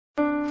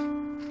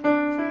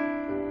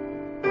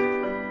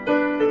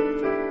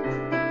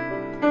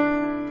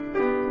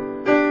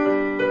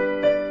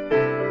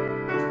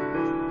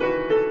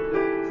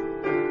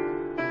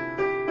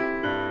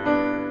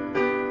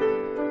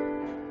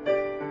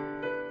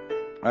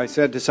I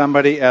said to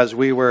somebody as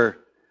we were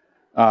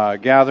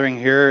gathering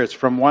here, it's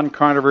from one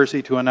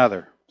controversy to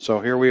another. So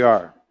here we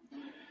are.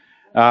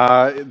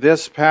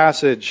 This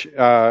passage we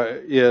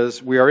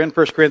are in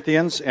 1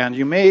 Corinthians, and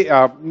you may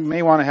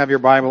want to have your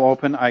Bible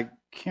open. I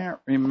can't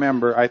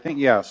remember. I think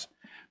yes,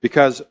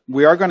 because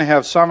we are going to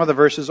have some of the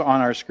verses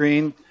on our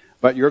screen,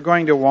 but you're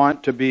going to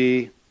want to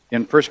be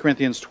in 1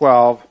 Corinthians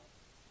 12.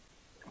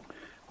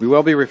 We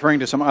will be referring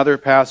to some other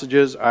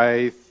passages.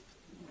 I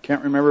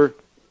can't remember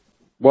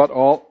what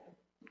all,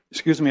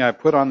 I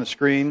put on the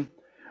screen,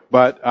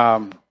 but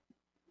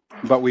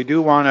we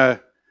do want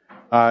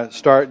to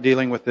start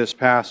dealing with this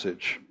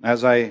passage.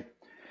 As I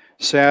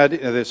said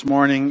this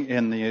morning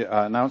in the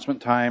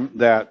announcement time,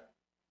 that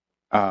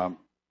we're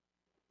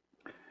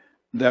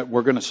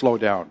going to slow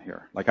down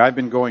here. Like, I've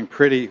been going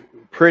pretty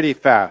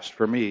fast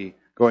for me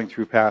going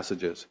through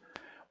passages,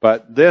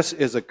 but this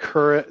is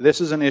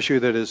an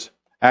issue that is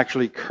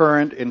actually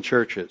current in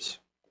churches,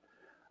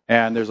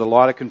 and there's a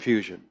lot of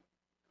confusion.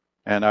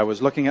 And I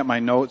was looking at my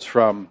notes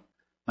from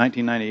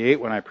 1998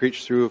 when I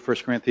preached through 1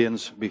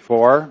 Corinthians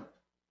before,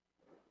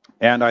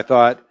 and I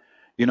thought,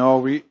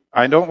 I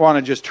don't want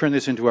to just turn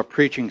this into a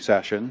preaching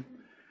session,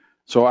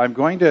 so I'm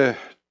going to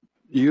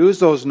use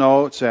those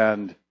notes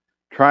and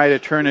try to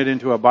turn it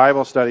into a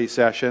Bible study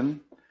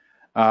session.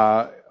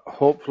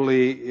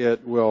 Hopefully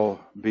it will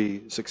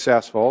be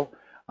successful.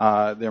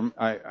 I'm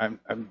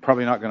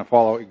probably not going to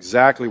follow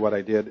exactly what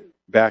I did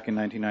back in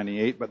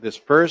 1998, but this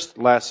first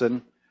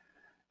lesson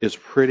is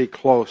pretty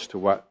close to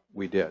what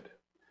we did.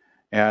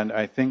 And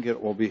I think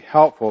it will be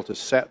helpful to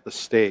set the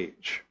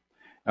stage.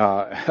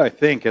 I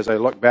think as I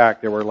look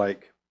back, there were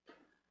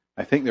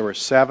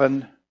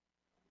 7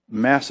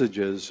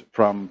 messages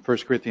from 1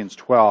 Corinthians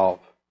 12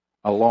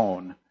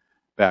 alone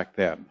back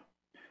then.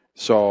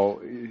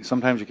 So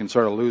sometimes you can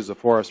sort of lose the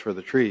forest for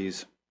the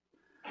trees.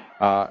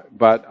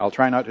 But I'll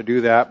try not to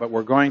do that. But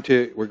we're going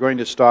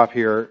to stop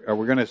here.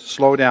 We're going to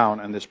slow down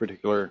on this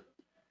particular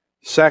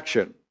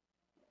section.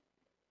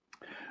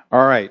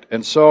 All right,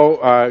 and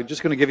so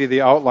just going to give you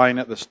the outline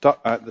at the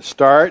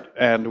start,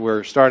 and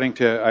I'm starting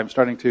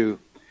to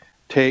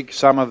take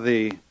some of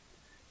the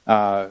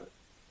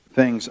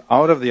things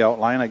out of the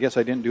outline. I guess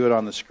I didn't do it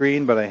on the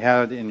screen, but I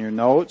had it in your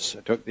notes.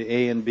 I took the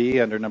A and B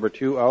under number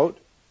 2 out,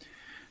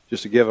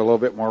 just to give a little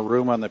bit more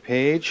room on the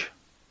page.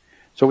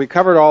 So we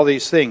covered all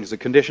these things, the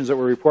conditions that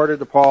were reported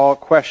to Paul,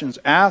 questions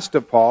asked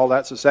of Paul,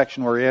 that's the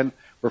section we're in.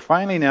 We're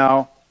finally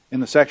now in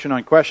the section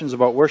on questions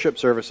about worship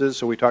services,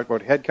 so we talked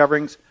about head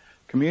coverings,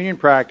 communion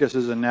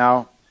practices, and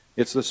now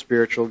it's the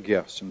spiritual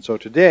gifts. And so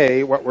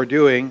today what we're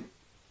doing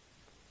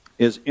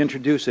is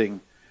introducing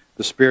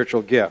the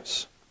spiritual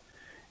gifts.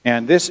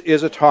 And this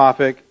is a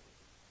topic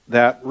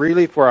that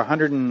really for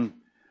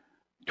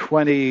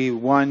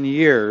 121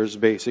 years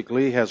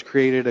basically has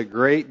created a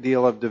great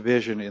deal of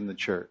division in the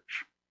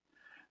church.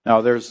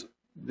 Now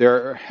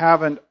there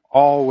haven't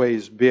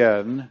always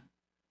been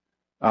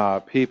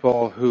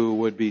people who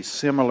would be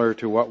similar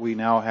to what we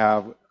now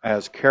have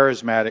as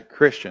charismatic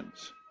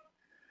Christians.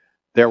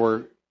 There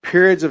were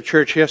periods of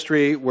church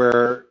history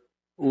where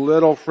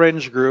little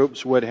fringe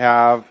groups would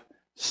have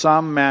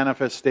some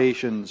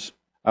manifestations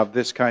of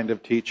this kind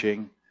of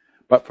teaching,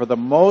 but for the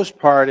most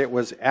part it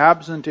was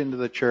absent into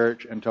the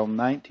church until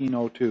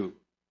 1902.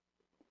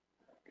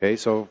 Okay,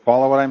 so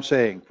follow what I'm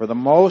saying. For the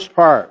most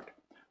part,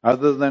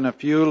 other than a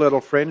few little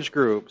fringe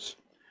groups,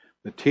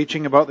 the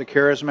teaching about the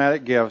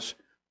charismatic gifts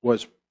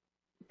was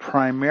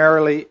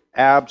primarily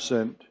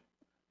absent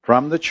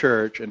from the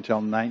church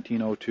until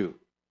 1902.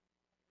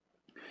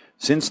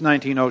 Since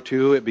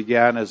 1902, it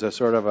began as a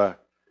sort of a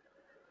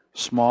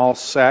small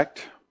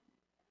sect,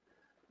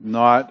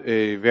 not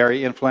a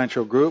very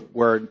influential group,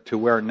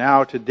 where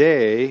now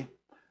today,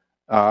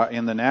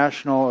 in the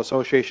National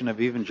Association of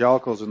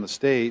Evangelicals in the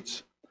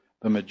States,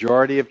 the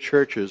majority of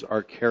churches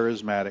are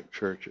charismatic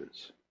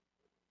churches.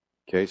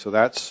 Okay, so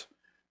that's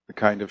the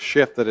kind of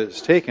shift that it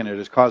has taken. It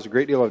has caused a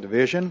great deal of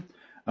division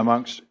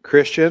amongst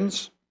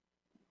Christians,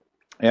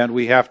 and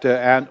we have to,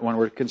 and when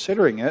we're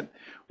considering it,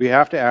 we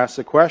have to ask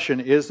the question,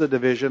 is the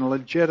division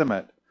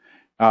legitimate?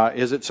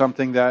 Is it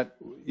something that,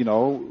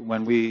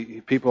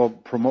 when people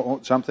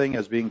promote something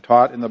as being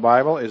taught in the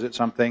Bible, is it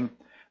something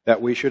that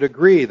we should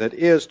agree that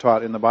is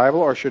taught in the Bible,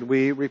 or should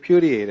we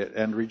repudiate it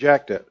and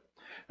reject it?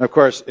 And of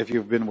course, if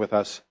you've been with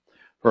us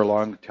for a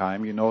long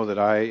time, you know that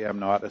I am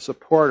not a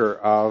supporter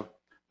of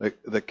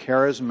the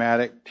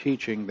charismatic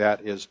teaching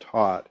that is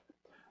taught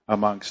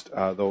amongst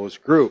those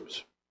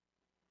groups.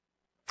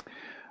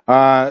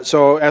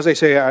 So as I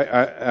say,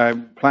 I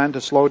plan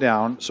to slow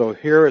down. So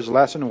here is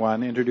lesson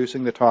 1,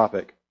 introducing the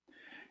topic,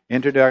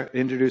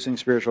 introducing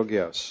spiritual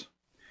gifts.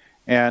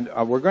 And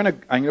I'm going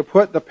to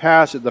put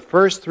the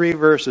first 3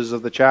 verses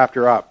of the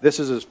chapter up. This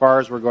is as far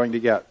as we're going to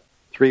get,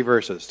 3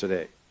 verses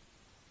today.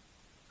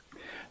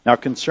 Now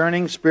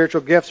concerning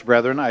spiritual gifts,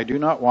 brethren, I do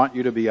not want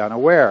you to be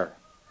unaware.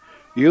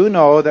 You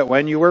know that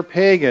when you were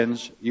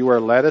pagans, you were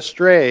led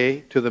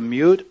astray to the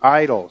mute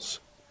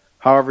idols,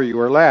 however you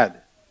were led.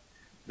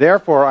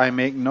 Therefore I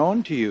make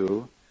known to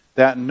you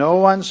that no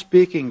one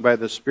speaking by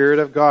the Spirit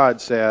of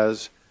God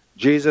says,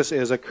 Jesus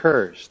is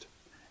accursed.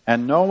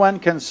 And no one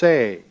can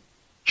say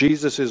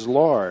Jesus is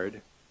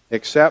Lord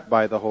except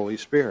by the Holy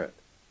Spirit.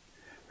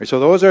 So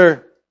those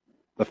are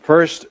the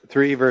first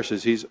 3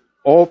 verses. He's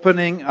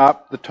opening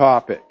up the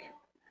topic.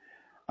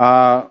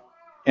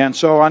 And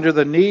so under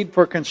the need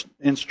for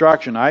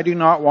instruction, I do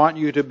not want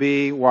you to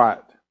be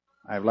what?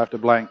 I've left a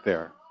blank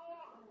there.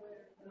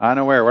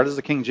 Unaware. What does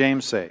the King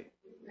James say?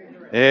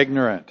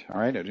 Ignorant. All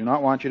right. I do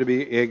not want you to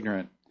be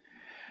ignorant.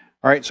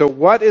 All right. So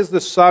what is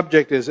the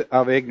subject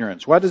of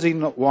ignorance? What does he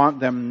want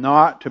them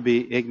not to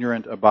be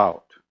ignorant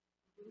about?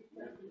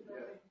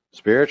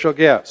 Spiritual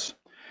gifts.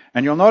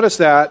 And you'll notice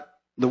that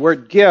the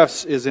word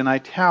gifts is in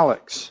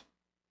italics.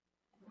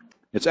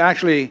 It's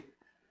actually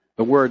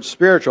the word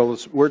spiritual.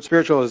 The word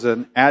spiritual is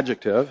an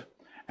adjective,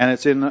 and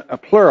it's in a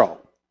plural.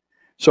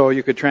 So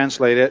you could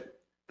translate it,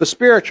 the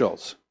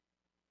spirituals.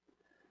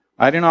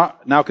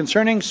 Now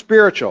concerning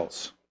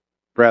spirituals,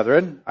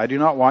 brethren, I do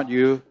not want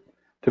you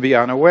to be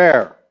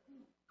unaware.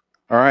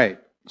 All right,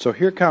 so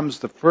here comes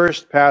the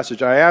first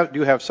passage. I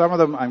do have some of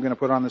them I'm going to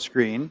put on the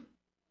screen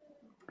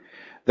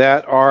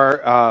that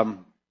are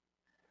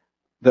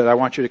that I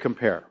want you to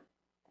compare.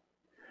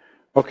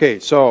 Okay,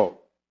 so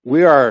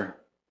we are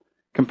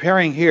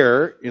comparing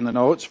here in the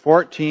notes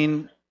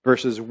 14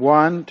 verses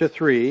 1 to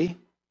 3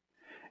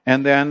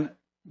 and then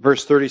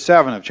verse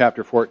 37 of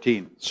chapter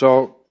 14.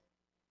 So,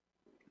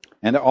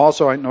 and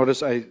also I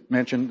notice I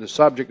mentioned the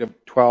subject of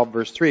 12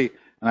 verse 3,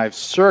 and I've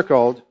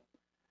circled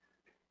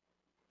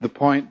the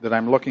point that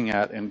I'm looking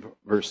at in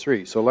verse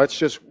 3. So let's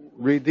just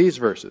read these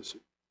verses.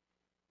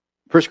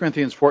 1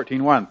 Corinthians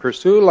 14:1.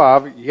 Pursue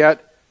love,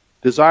 yet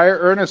desire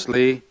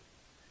earnestly.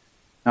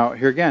 Now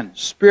here again,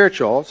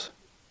 spirituals.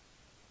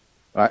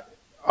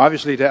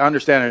 Obviously, to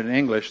understand it in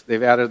English,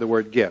 they've added the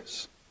word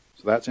gifts.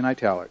 So that's in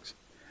italics.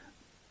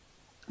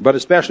 But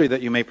especially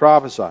that you may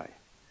prophesy.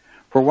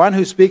 For one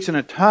who speaks in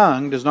a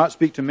tongue does not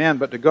speak to men,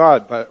 but to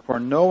God. For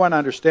no one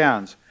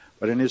understands,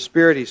 but in his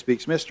spirit he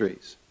speaks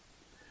mysteries.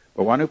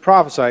 But one who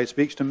prophesies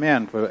speaks to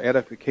men for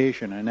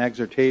edification and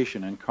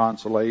exhortation and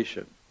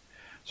consolation.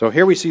 So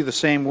here we see the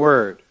same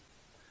word.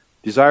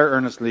 Desire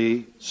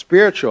earnestly,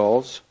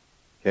 spirituals,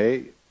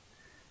 okay,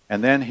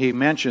 and then he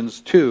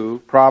mentions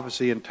 2,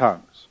 prophecy and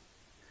tongues.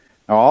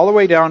 Now all the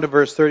way down to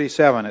verse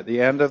 37 at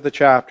the end of the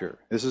chapter,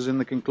 this is in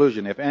the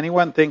conclusion. If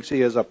anyone thinks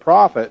he is a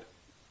prophet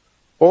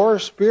or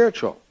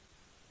spiritual,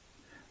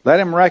 let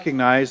him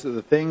recognize that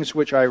the things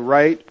which I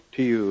write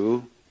to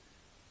you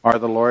are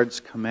the Lord's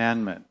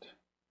commandment.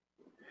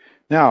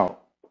 Now,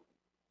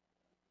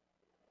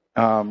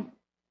 and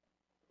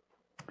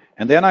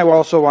then I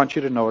also want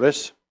you to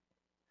notice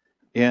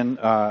in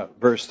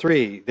verse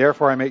 3,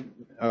 therefore I make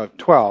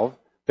 12,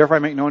 therefore I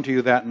make known to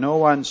you that no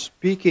one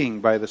speaking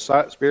by the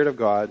Spirit of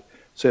God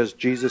says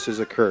Jesus is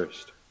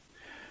accursed.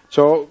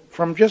 So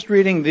from just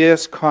reading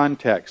this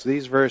context,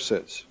 these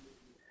verses,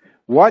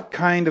 what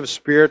kind of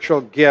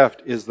spiritual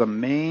gift is the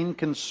main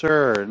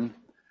concern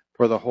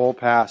for the whole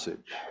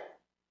passage?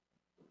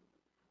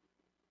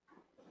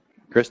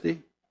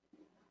 Christy?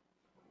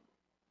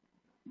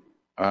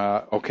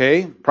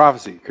 Okay,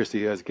 prophecy.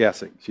 Christy is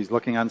guessing. She's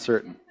looking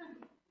uncertain.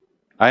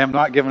 I am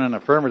not given an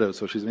affirmative,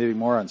 so she's maybe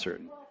more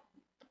uncertain.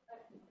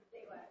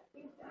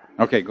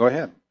 Okay, go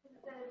ahead.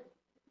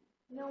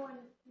 No one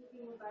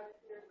speaking by the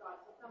Spirit of God.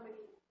 So somebody,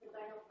 because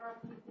I know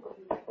prophecy can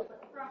be a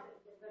prophet,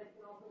 but it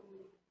can also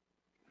be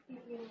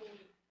speaking.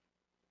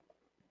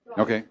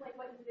 Okay. Like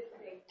what you did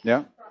today.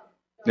 Yeah.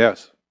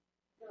 Yes.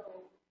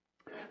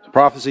 So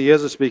prophecy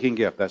is a speaking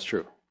gift. That's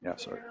true. Yeah.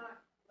 Sorry. We're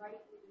not rightly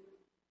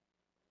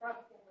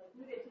prophesying like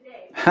you did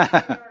today. We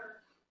are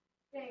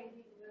saying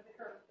Jesus is a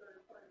curse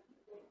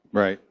or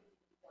Right.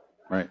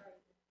 Right.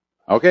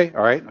 Okay.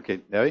 All right. Okay,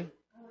 Debbie.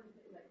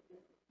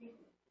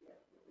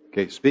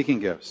 Okay, speaking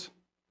gifts.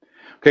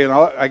 Okay,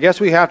 now I guess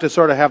we have to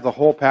sort of have the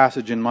whole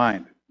passage in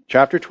mind.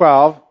 Chapter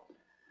 12,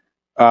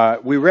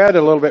 we read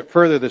a little bit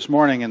further this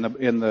morning in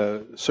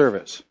the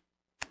service,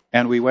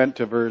 and we went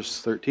to verse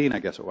 13, I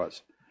guess it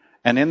was.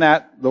 And in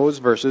those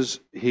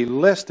verses, he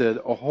listed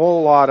a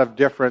whole lot of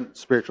different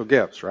spiritual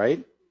gifts,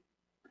 right?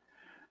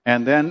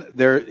 And then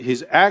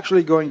he's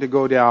actually going to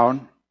go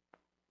down.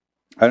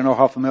 I don't know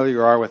how familiar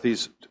you are with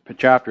these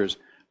chapters.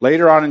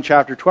 Later on in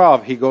chapter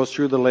 12, he goes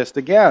through the list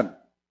again.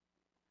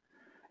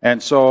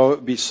 And so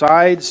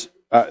besides,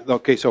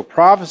 so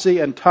prophecy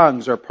and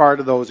tongues are part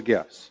of those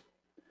gifts.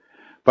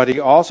 But he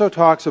also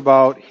talks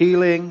about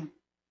healing,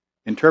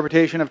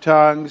 interpretation of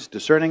tongues,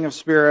 discerning of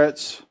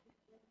spirits,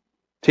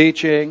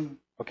 teaching,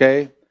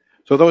 okay?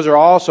 So those are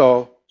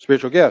also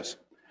spiritual gifts.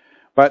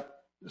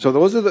 But, so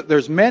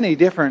there's many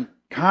different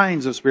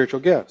kinds of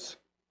spiritual gifts.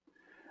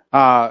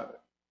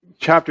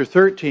 Chapter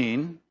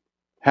 13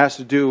 has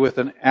to do with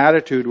an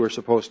attitude we're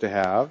supposed to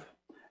have.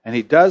 And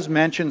he does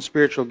mention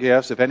spiritual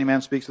gifts. If any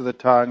man speaks with a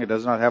tongue, it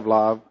does not have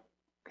love.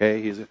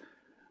 Okay,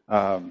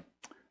 I'm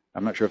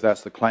not sure if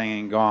that's the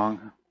clanging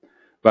gong.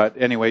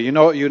 But anyway, you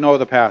know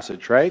the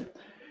passage, right?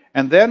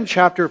 And then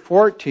chapter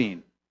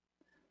 14.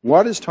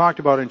 What is talked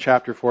about in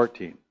chapter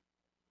 14?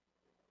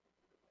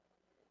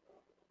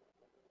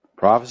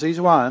 Prophecy is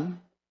one.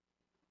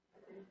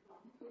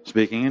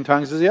 Speaking in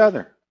tongues is the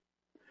other.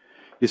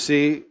 You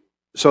see,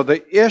 so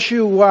the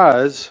issue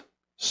was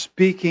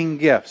speaking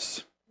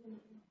gifts.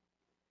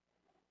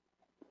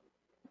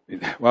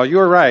 Well, you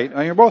were right.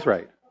 You're both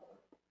right.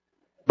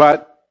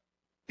 But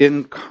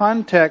in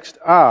context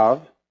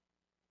of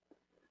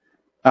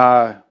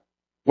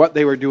what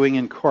they were doing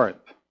in Corinth.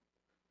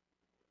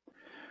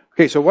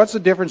 Okay, so what's the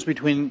difference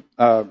between,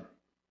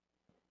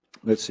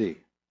 let's see.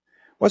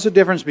 What's the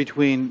difference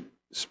between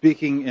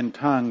speaking in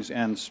tongues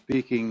and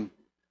speaking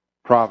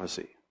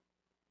prophecy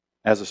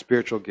as a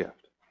spiritual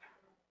gift?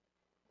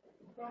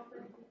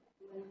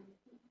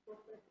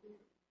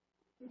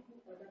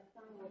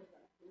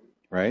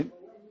 Right?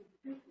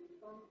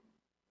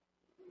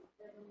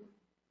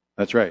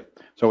 That's right.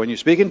 So when you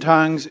speak in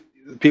tongues,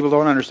 people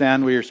don't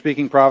understand. When you're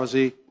speaking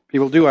prophecy,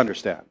 people do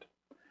understand.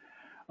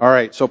 All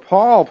right, so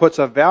Paul puts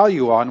a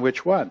value on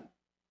which one?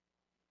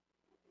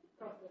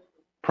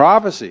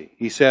 Prophecy.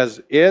 He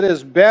says, it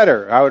is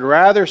better. I would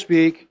rather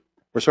speak,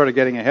 we're sort of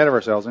getting ahead of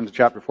ourselves into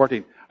chapter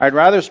 14. I'd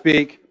rather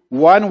speak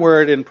one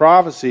word in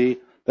prophecy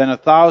than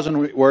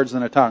 1,000 words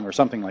in a tongue, or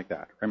something like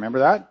that. Remember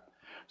that?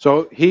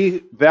 So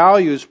he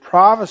values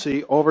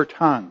prophecy over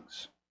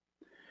tongues.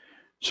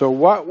 So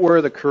what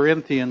were the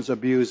Corinthians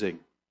abusing?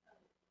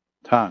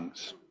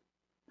 Tongues.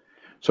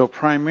 So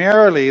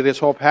primarily this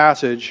whole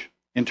passage,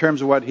 in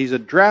terms of what he's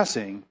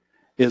addressing,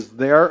 is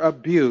their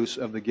abuse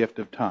of the gift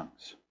of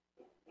tongues.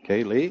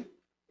 Okay, Lee?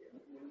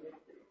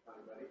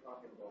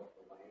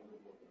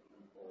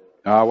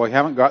 We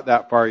haven't got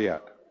that far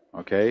yet.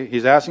 Okay,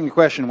 he's asking a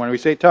question. When we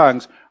say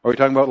tongues, are we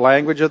talking about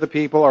language of the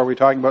people, or are we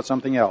talking about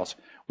something else?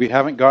 We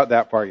haven't got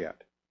that far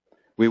yet.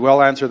 We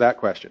will answer that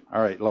question.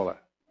 All right, Lola.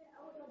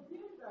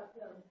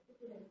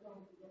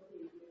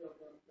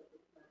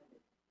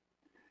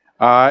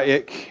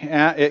 It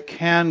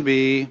can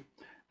be.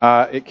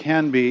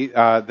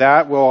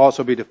 That will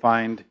also be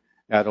defined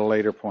at a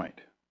later point.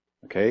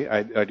 Okay,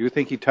 I do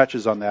think he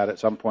touches on that at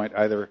some point.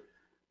 Either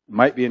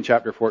might be in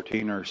chapter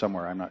 14 or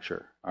somewhere. I'm not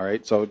sure. All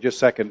right. So just a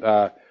second.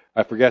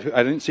 I forget.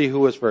 I didn't see who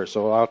was first.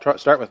 So I'll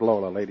start with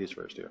Lola. Ladies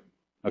first here.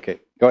 Okay.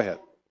 Go ahead.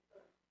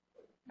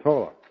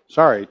 Lola.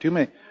 Sorry. Too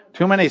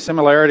many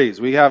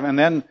similarities we have. And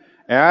then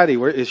Addie.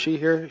 Where is she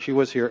here? She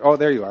was here. Oh,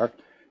 there you are.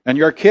 And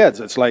your kids.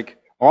 It's like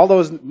all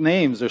those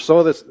names are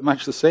so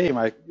much the same.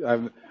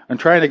 I'm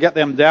trying to get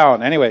them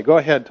down. Anyway, go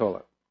ahead,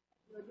 Tola.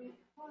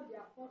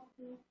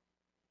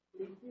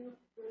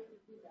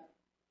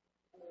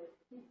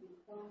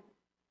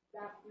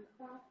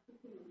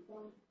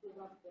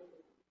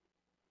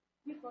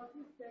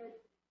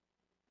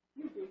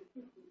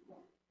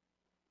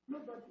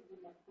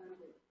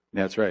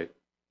 That's right.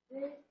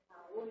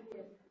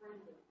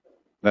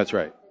 That's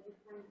right.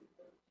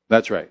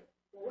 That's right.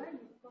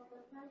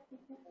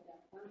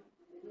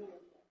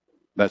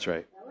 That's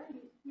right.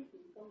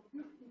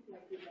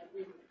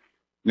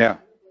 Yeah.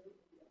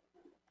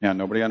 Yeah,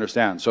 nobody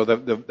understands. So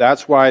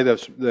that's why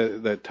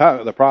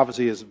the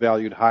prophecy is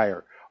valued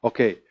higher.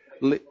 Okay.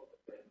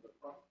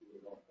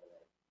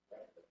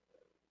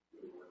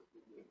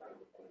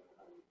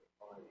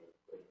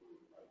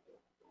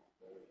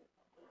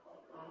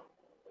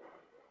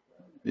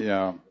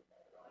 Yeah.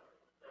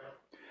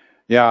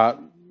 Yeah.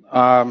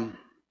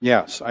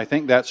 Yes, I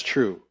think that's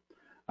true.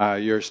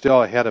 You're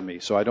still ahead of me,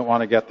 so I don't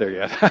want to get there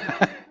yet.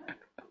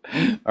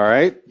 All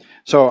right.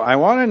 So I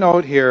want to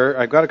note here,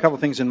 I've got a couple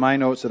things in my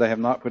notes that I have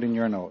not put in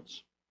your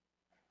notes.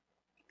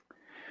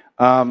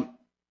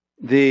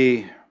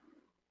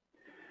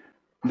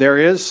 There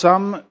is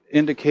some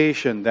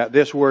indication that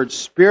this word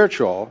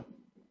spiritual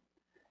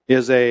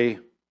is a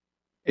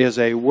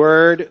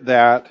word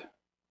that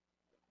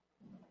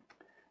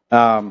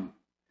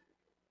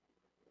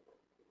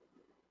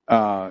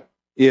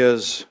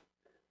is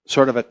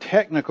sort of a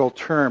technical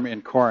term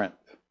in Corinth,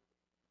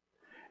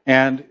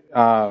 and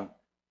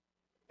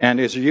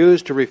is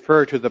used to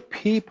refer to the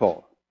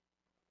people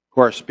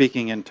who are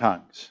speaking in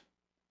tongues.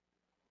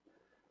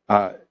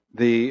 Or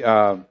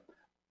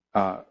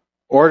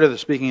to the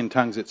speaking in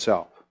tongues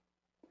itself.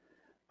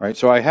 Right.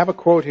 So I have a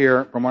quote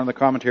here from one of the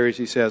commentaries.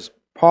 He says,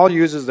 Paul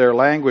uses their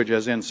language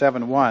as in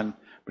 7:1,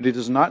 but he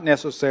does not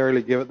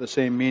necessarily give it the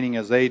same meaning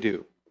as they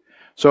do.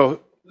 So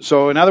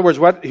in other words,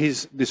 what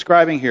he's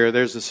describing here,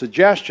 there's a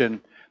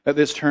suggestion that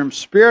this term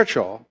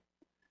spiritual,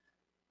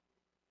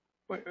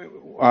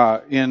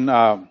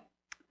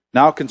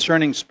 now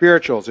concerning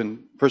spirituals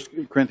in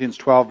 1 Corinthians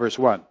 12, verse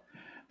 1.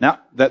 Now,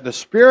 that the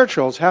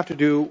spirituals have to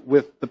do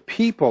with the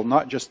people,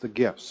 not just the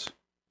gifts.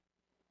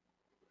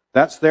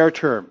 That's their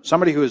term.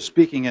 Somebody who is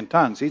speaking in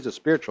tongues, he's a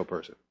spiritual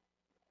person.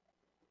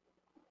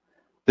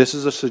 This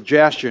is a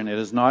suggestion. It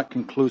is not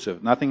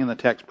conclusive. Nothing in the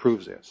text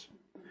proves this.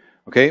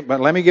 Okay, but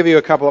let me give you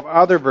a couple of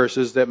other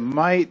verses that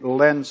might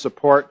lend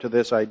support to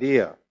this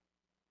idea.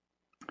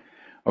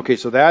 Okay,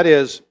 so that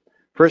is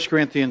 1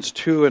 Corinthians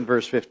 2 and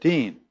verse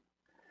 15.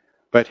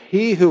 But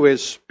he who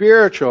is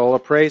spiritual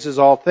appraises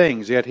all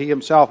things, yet he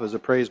himself is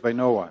appraised by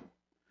no one.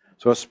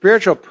 So a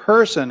spiritual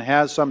person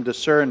has some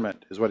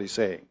discernment, is what he's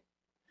saying.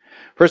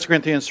 1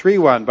 Corinthians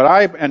 3:1, But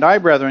I,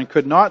 brethren,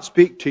 could not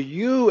speak to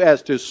you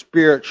as to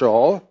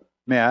spiritual,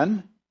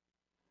 men,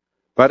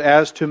 but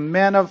as to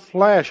men of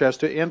flesh, as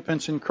to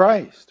infants in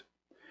Christ.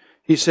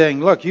 He's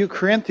saying, look, you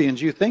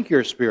Corinthians, you think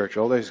you're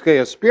spiritual. They say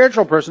a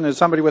spiritual person is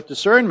somebody with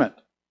discernment.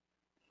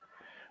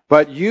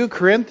 But you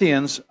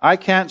Corinthians, I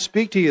can't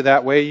speak to you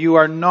that way. You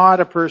are not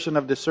a person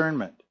of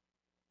discernment.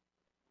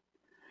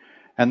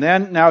 And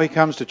then now he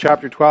comes to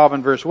chapter 12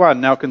 and verse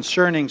 1. Now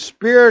concerning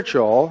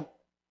spirituals,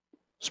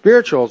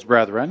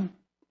 brethren,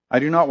 I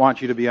do not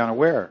want you to be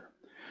unaware.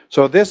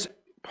 So this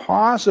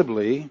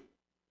possibly,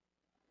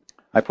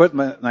 I put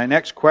my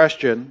next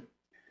question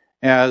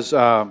as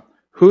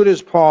who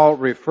does Paul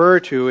refer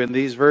to in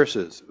these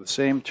verses? The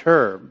same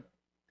term.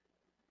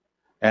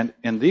 And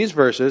in these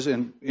verses,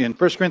 in 1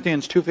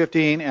 Corinthians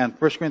 2:15 and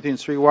 1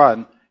 Corinthians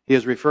 3:1, he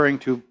is referring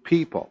to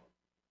people,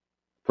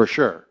 for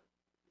sure.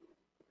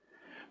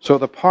 So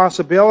the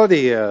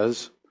possibility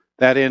is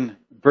that in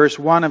verse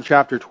 1 of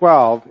chapter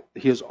 12,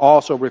 he is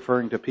also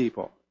referring to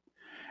people.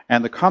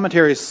 And the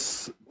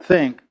commentaries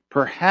think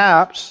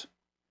perhaps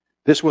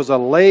this was a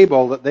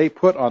label that they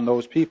put on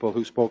those people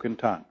who spoke in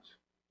tongues.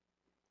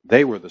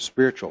 They were the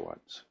spiritual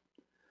ones.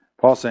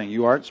 Paul's saying,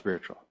 you aren't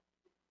spiritual.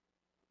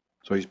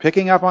 So he's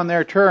picking up on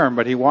their term,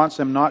 but he wants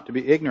them not to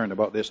be ignorant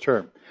about this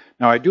term.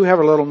 Now, I do have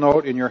a little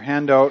note in your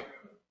handout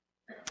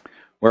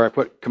where I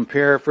put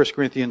compare 1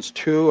 Corinthians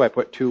 2. I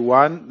put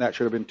 2:1. That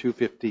should have been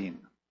 2:15.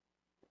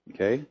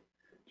 Okay?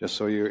 Just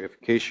so in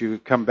case you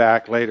come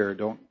back later,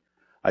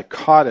 I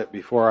caught it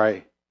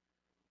before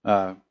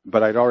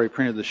but I'd already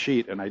printed the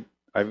sheet, and I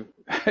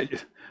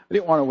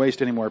didn't want to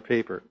waste any more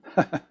paper.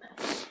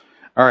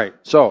 All right,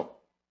 so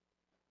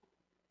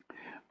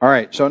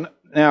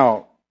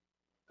now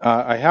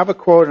I have a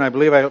quote, and I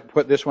believe I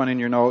put this one in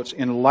your notes.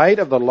 In light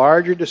of the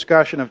larger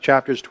discussion of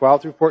chapters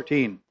 12 through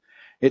 14,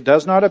 it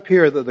does not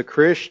appear that the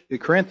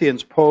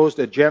Corinthians posed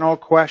a general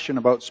question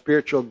about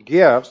spiritual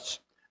gifts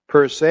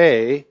per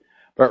se,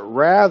 but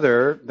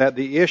rather that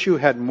the issue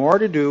had more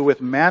to do with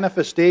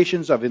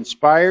manifestations of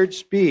inspired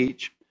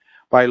speech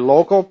by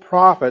local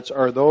prophets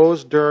or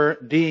those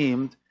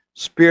deemed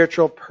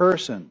spiritual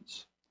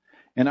persons.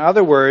 In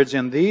other words,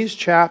 in these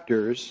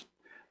chapters,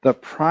 the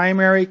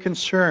primary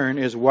concern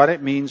is what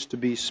it means to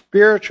be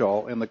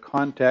spiritual in the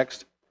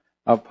context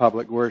of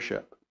public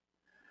worship.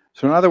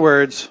 So in other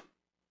words,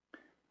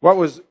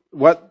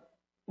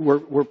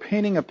 we're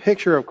painting a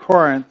picture of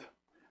Corinth,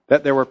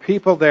 that there were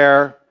people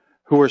there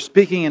who were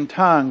speaking in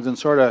tongues and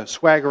sort of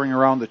swaggering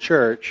around the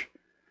church,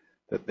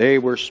 that they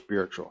were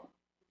spiritual.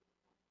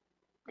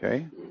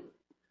 Okay?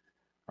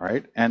 All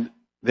right? And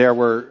there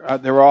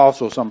were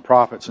also some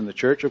prophets in the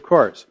church, of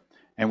course.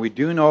 And we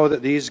do know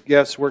that these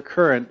gifts were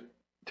current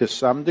to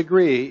some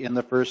degree in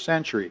the first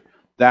century.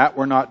 That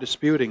we're not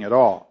disputing at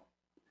all.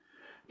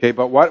 Okay,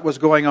 but what was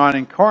going on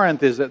in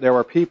Corinth is that there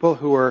were people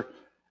who were,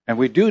 and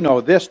we do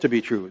know this to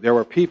be true, there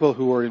were people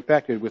who were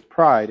infected with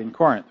pride in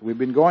Corinth. We've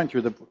been going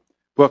through the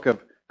book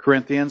of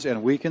Corinthians,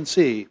 and we can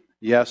see,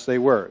 yes, they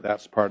were.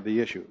 That's part of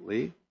the issue.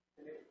 Lee?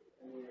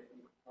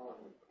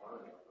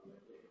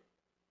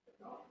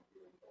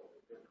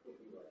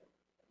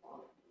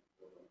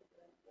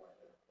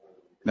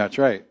 That's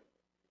right.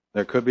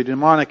 There could be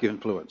demonic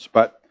influence,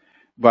 but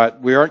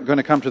we aren't going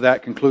to come to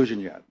that conclusion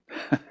yet.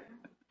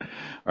 All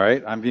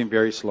right? I'm being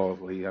very slow,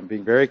 Lee. I'm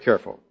being very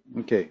careful.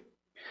 Okay.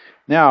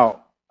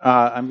 Now,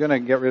 I'm going to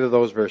get rid of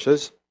those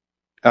verses.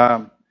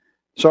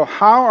 So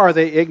how are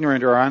they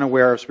ignorant or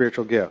unaware of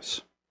spiritual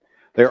gifts?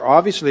 They're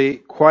obviously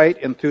quite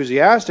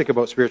enthusiastic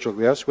about spiritual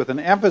gifts with an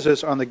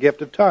emphasis on the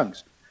gift of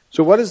tongues.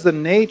 So what is the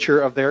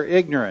nature of their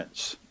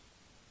ignorance?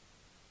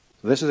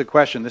 So this is a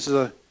question. This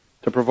is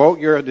to provoke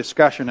your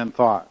discussion and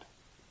thought.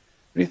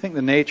 What do you think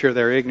the nature of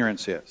their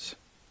ignorance is?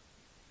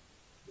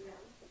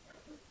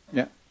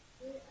 Yeah.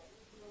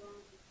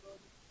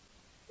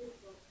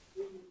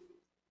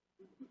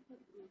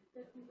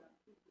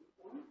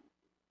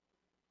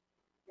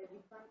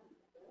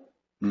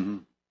 Mm-hmm.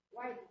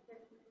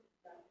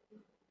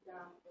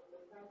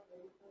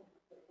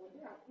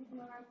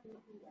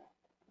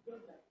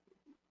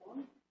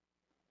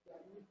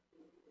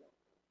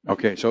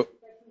 Okay, so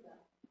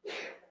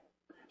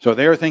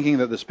they are thinking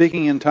that the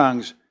speaking in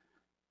tongues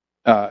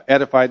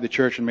edified the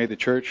church and made the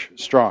church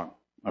strong.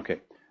 Okay.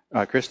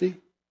 Christy?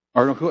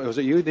 Or who, was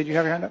it you? Did you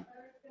have your hand up?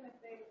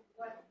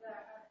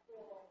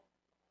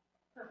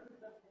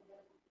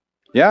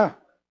 Yeah.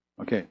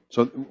 Okay.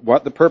 So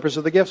what the purpose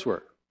of the gifts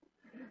were.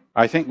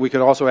 I think we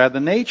could also add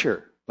the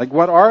nature. Like,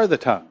 what are the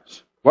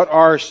tongues? What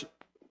are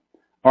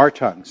our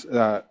tongues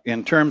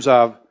in terms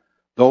of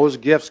those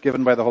gifts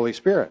given by the Holy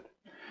Spirit?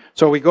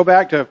 So we go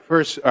back to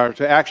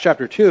Acts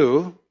chapter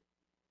 2,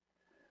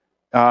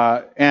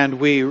 and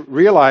we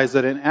realize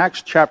that in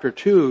Acts chapter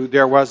 2,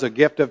 there was a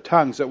gift of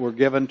tongues that were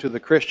given to the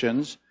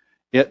Christians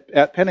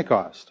at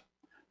Pentecost.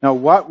 Now,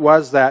 what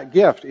was that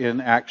gift in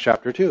Acts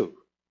chapter 2?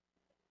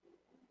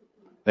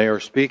 They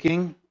are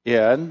speaking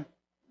in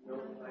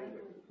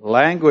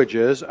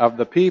languages of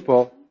the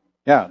people.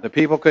 Yeah, the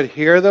people could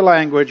hear the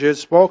languages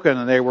spoken,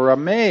 and they were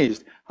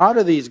amazed. How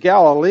do these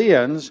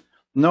Galileans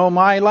know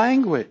my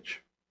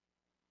language?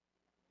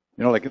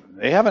 You know, like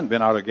they haven't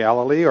been out of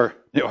Galilee or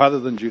other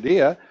than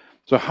Judea.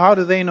 So how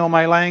do they know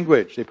my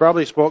language? They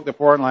probably spoke the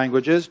foreign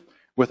languages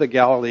with a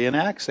Galilean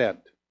accent.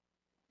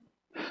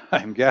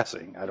 I'm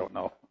guessing. I don't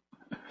know.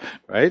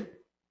 Right?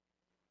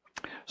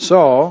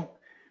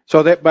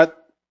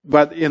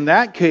 But in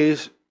that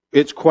case,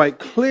 it's quite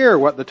clear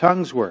what the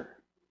tongues were.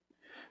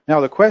 Now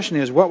the question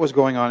is, what was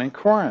going on in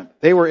Corinth?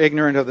 They were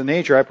ignorant of the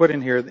nature. I put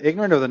in here,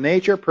 ignorant of the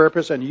nature,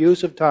 purpose, and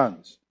use of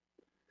tongues.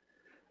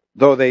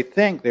 Though they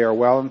think they are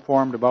well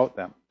informed about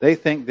them. They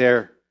think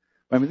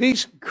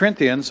these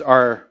Corinthians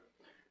are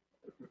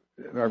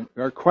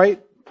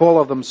quite full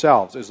of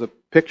themselves, is the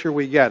picture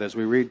we get as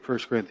we read 1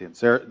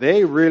 Corinthians.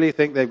 They really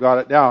think they've got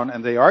it down,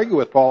 and they argue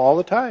with Paul all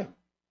the time.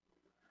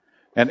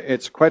 And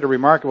it's quite a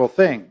remarkable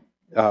thing.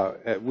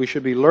 We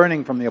should be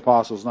learning from the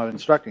apostles, not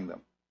instructing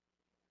them.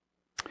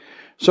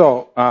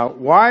 So,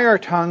 why are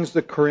tongues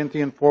the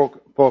Corinthian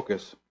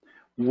focus?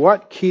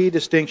 What key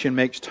distinction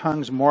makes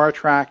tongues more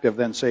attractive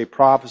than, say,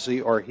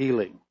 prophecy or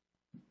healing?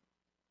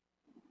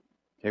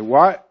 Okay,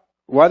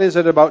 what is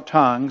it about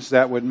tongues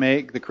that would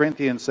make the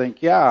Corinthians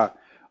think, yeah,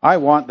 I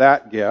want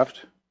that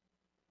gift?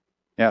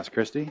 Yes,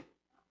 Christy?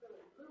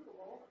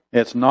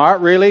 It's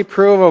not really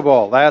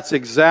provable. That's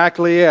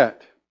exactly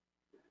it.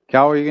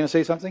 Cal, were you going to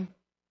say something?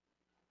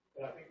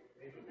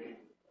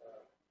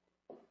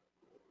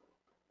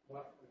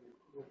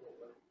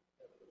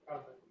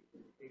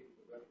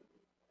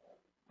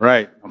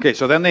 Right. Okay,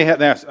 so then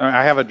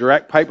I have a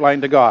direct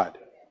pipeline to God.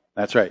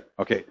 That's right.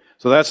 Okay,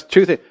 so that's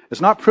two things. It's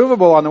not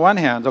provable on the one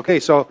hand. Okay,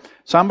 so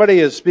somebody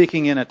is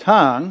speaking in a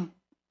tongue,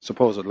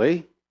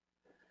 supposedly,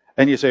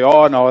 and you say,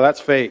 oh, no,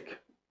 that's fake.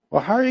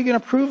 Well, how are you going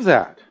to prove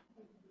that?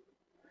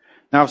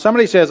 Now, if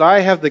somebody says, I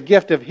have the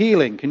gift of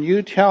healing, can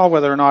you tell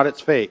whether or not it's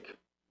fake?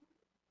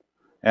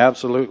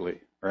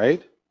 Absolutely,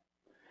 right?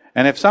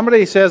 And if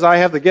somebody says, I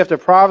have the gift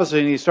of prophecy,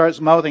 and he starts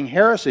mouthing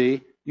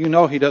heresy, you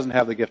know he doesn't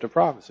have the gift of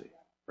prophecy,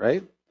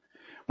 right?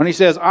 When he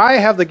says, I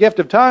have the gift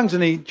of tongues,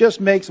 and he just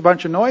makes a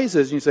bunch of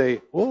noises, and you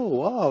say, oh,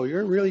 wow,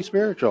 you're really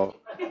spiritual.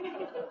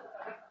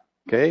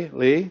 Okay,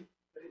 Lee?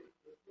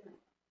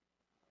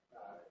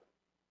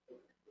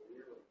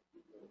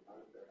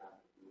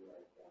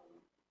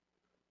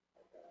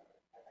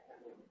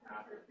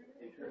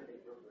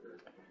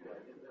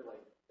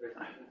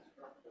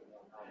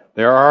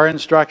 There are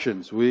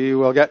instructions. We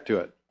will get to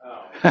it.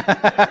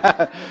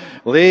 Oh.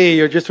 Lee,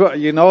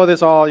 you know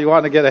this all. You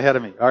want to get ahead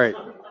of me. All right.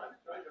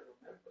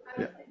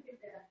 Yeah.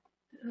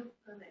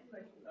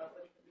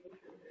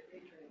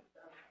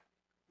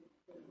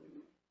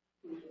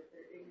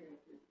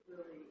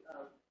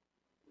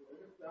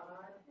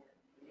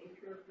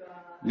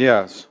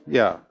 Yes.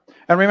 Yeah.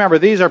 And remember,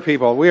 these are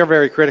people. We are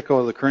very critical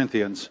of the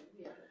Corinthians.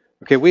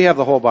 Okay, we have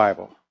the whole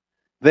Bible.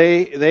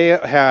 They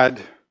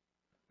had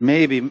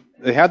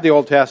the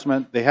Old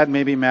Testament, they had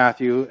maybe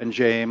Matthew and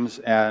James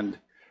and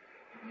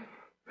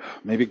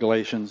maybe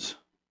Galatians.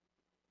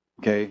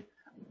 Okay.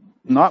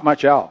 Not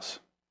much else.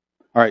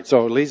 All right,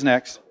 so Lee's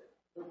next.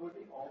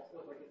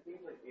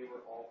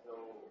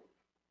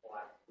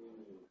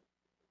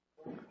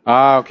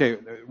 Okay,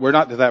 we're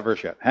not to that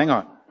verse yet. Hang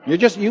on.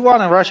 You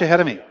want to rush ahead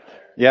of me.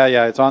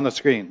 Yeah, it's on the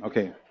screen.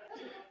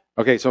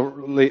 Okay, so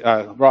Lee,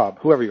 Rob,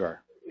 whoever you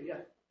are.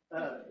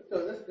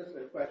 So this is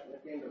a question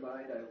that came to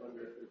mind. I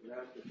wonder if it's been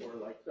asked before.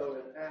 So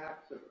in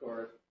Acts, of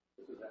course,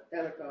 this was at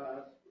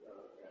Pentecost.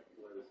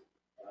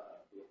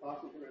 The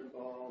apostles were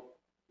involved.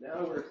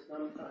 Now we're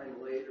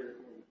sometime later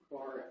in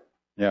Corinth.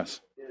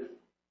 Yes.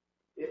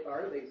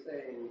 Are they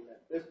saying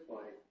at this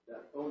point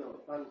that, oh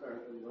no, tongues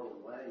aren't a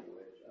known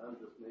language, I'm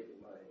just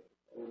making my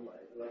own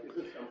language?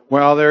 Is this something?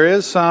 Well, there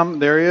is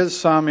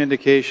some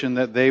indication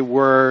that they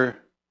were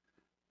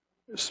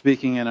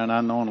speaking in an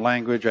unknown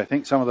language. I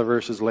think some of the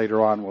verses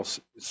later on will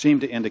seem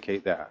to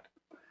indicate that.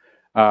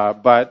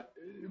 But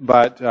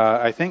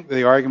I think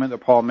the argument that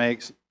Paul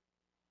makes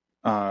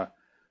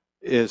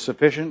is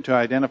sufficient to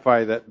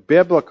identify that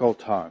biblical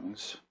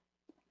tongues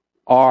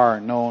are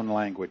known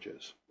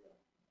languages.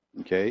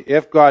 Okay?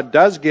 If God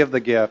does give the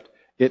gift,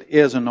 it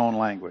is a known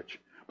language.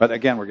 But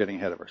again, we're getting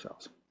ahead of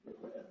ourselves.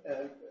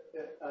 And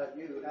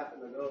you happen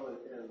to know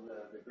in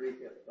the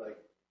Greek, it's like,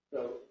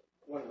 so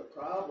one of the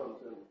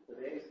problems in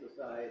today's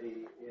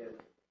society is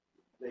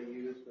they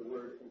use the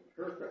word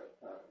interpret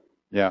tongues.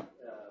 Yeah.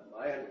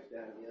 My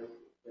understanding is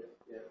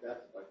if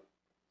that's like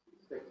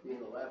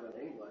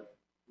 1611 English,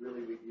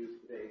 really we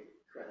use today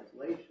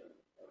translation.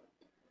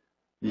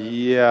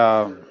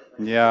 Yeah.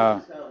 It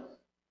sounds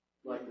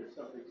like there's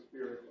something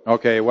spiritual.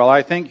 Okay, well,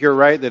 I think you're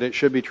right that it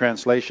should be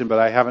translation, but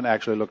I haven't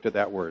actually looked at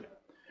that word.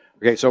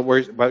 Okay, so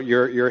but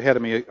you're ahead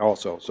of me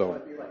also.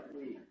 So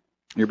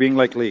you're being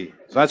like Lee.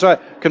 So that's why I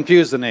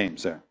confused the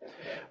names there.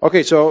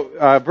 Okay,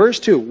 so verse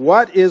 2.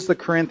 What is the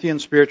Corinthian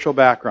spiritual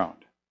background?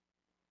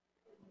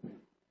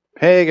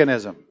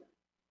 Paganism.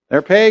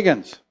 They're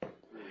pagans.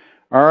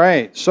 All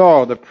right,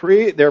 so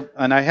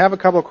and I have a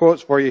couple of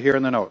quotes for you here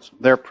in the notes.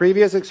 Their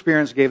previous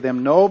experience gave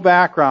them no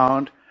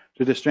background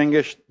to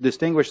distinguish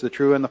the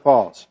true and the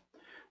false.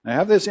 I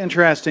have this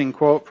interesting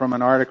quote from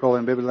an article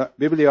in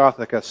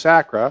Bibliotheca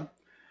Sacra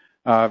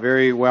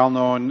very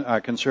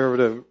well-known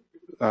conservative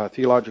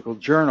theological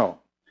journal.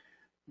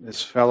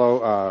 This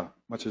fellow,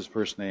 what's his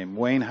first name?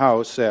 Wayne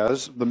House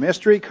says, the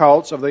mystery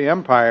cults of the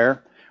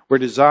empire were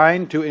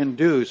designed to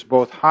induce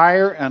both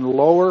higher and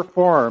lower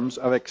forms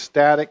of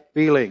ecstatic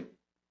feeling.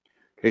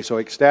 Okay, so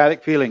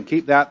ecstatic feeling,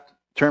 keep that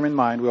term in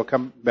mind, we'll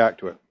come back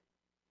to it.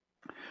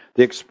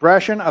 The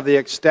expression of the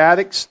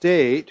ecstatic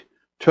state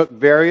took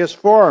various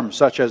forms,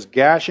 such as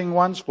gashing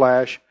one's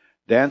flesh,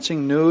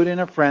 dancing nude in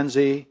a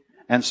frenzy,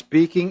 and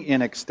speaking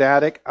in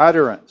ecstatic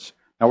utterance.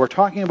 Now we're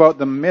talking about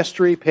the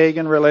mystery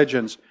pagan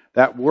religions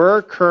that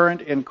were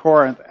current in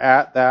Corinth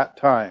at that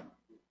time.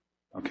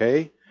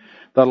 Okay?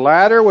 The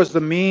latter was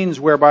the means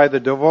whereby the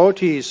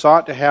devotees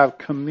sought to have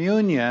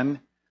communion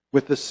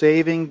with the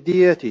saving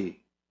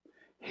deity.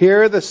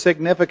 Here the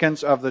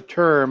significance of the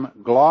term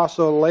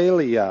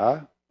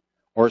glossolalia,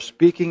 or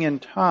speaking in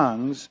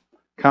tongues,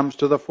 comes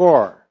to the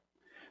fore.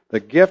 The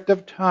gift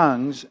of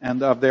tongues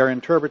and of their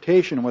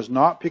interpretation was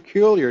not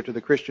peculiar to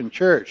the Christian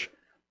church,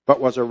 but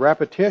was a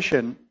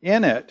repetition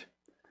in it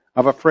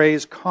of a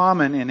phrase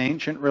common in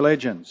ancient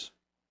religions.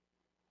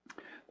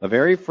 The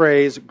very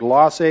phrase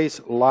glosses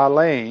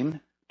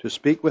lalein, to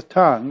speak with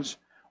tongues,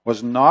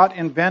 was not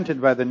invented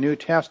by the New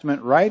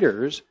Testament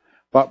writers,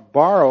 but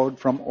borrowed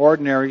from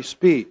ordinary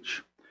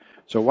speech.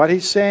 So what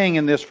he's saying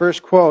in this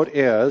first quote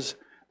is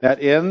that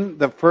in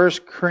the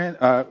first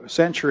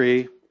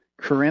century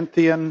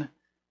Corinthian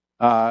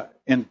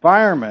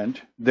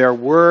environment, there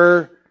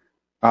were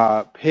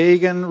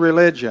pagan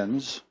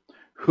religions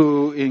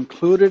who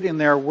included in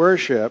their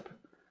worship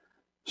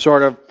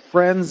sort of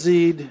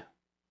frenzied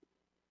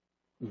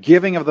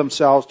giving of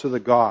themselves to the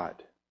god.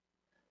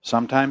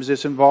 Sometimes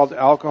this involved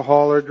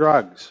alcohol or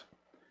drugs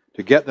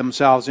to get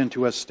themselves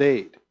into a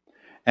state.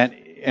 And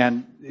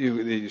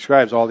he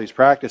describes all these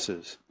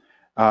practices.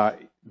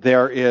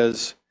 There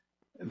is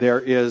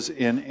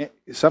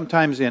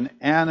sometimes in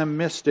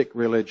animistic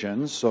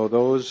religions, so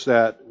those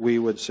that we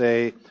would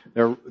say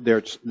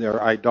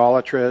they're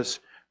idolatrous,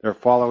 they're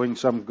following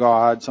some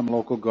god, some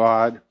local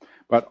god,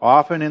 but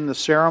often in the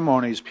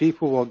ceremonies,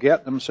 people will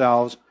get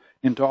themselves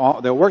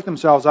they'll work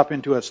themselves up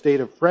into a state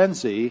of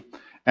frenzy,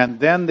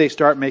 and then they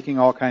start making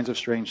all kinds of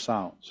strange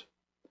sounds.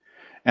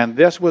 And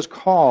this was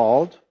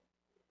called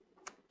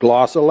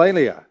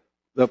glossolalia,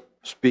 the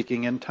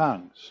speaking in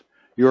tongues.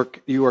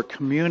 You are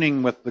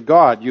communing with the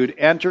God. You'd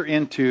enter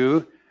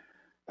into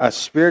a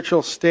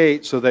spiritual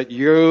state so that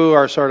you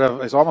are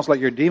it's almost like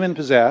you're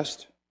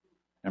demon-possessed,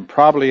 and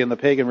probably in the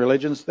pagan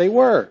religions they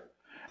were.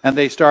 And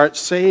they start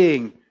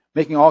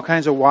making all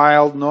kinds of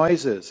wild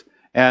noises.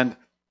 And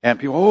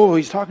people, oh,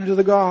 he's talking to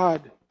the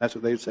God. That's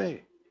what they'd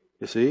say,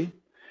 you see?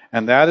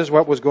 And that is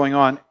what was going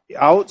on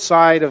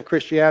outside of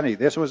Christianity.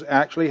 This was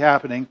actually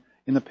happening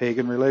in the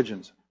pagan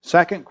religions.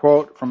 Second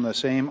quote from the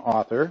same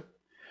author.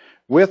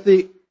 With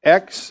the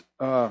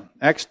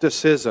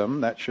ecstaticism,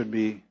 that should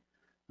be,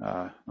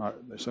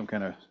 there's some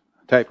kind of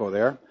typo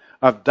there,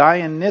 of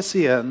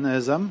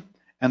Dionysianism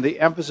and the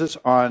emphasis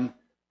on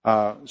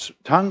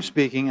tongue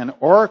speaking and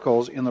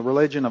oracles in the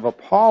religion of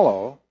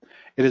Apollo,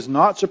 it is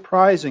not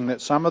surprising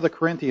that some of the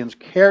Corinthians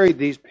carried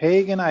these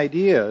pagan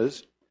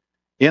ideas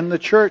in the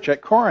church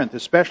at Corinth,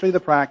 especially the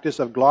practice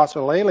of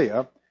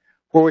glossolalia,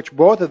 for which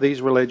both of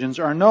these religions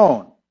are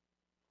known.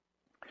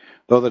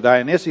 Though the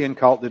Dionysian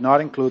cult did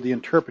not include the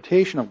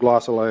interpretation of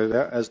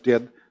glossolalia as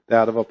did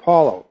that of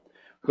Apollo.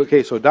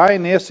 Okay, so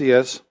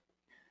Dionysius,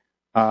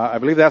 I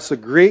believe that's the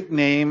Greek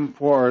name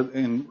for,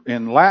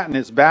 in Latin,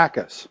 it's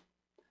Bacchus,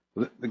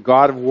 the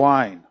god of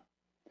wine.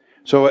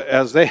 So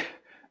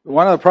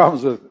one of the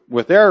problems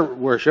with their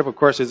worship, of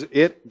course, is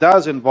it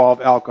does involve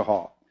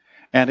alcohol.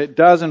 And it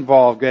does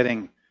involve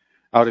getting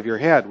out of your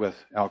head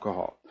with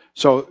alcohol.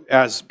 So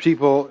as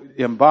people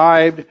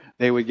imbibed,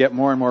 they would get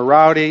more and more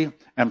rowdy,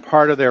 and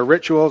part of their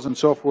rituals and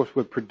so forth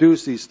would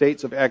produce these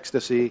states of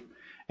ecstasy,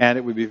 and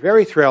it would be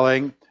very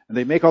thrilling, and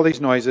they'd make all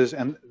these noises,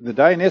 and the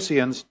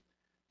Dionysians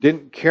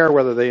didn't care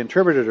whether they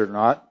interpreted it or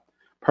not,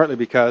 partly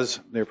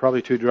because they were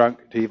probably too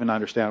drunk to even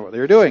understand what they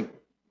were doing.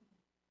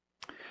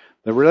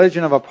 The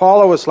religion of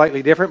Apollo was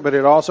slightly different, but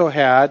it also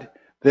had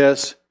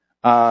this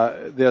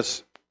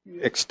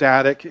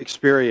ecstatic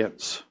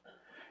experience.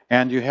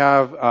 And you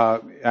have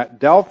at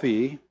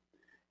Delphi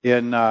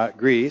in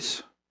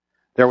Greece,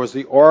 there was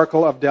the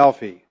Oracle of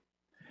Delphi.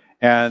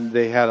 And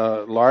they had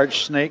a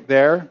large snake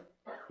there,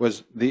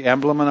 was the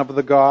emblem of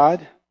the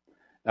god.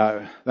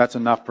 That's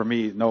enough for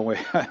me. No way.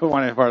 I don't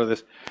want any part of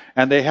this.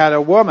 And they had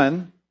a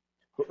woman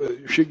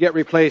who should get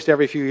replaced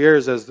every few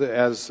years as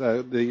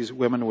these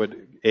women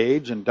would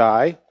age and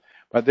die.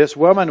 But this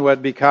woman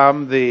would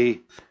become the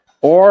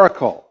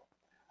Oracle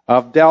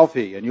of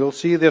Delphi. And you'll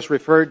see this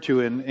referred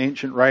to in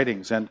ancient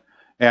writings. And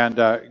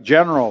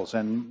generals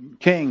and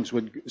kings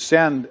would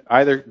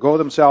either go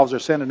themselves or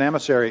send an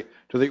emissary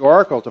to the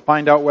oracle to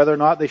find out whether or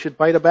not they should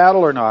fight a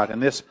battle or not.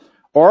 And this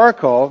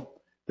oracle,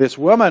 this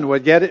woman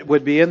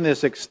would be in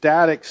this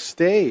ecstatic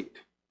state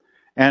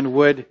and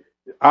would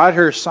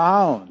utter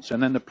sounds.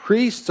 And then the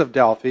priests of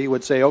Delphi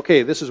would say,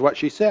 okay, this is what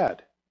she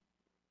said.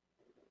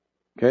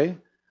 Okay,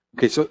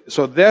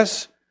 so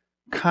this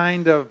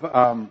kind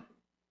of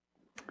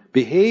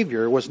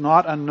behavior was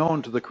not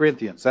unknown to the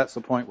Corinthians. That's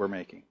the point we're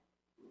making.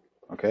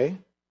 Okay?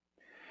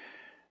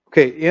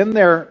 Okay, in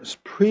their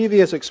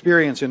previous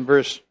experience in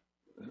verse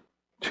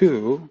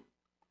 2,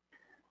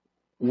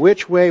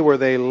 which way were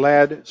they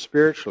led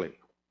spiritually?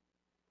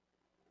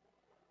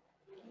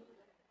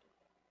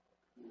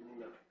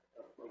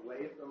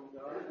 Away from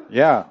God.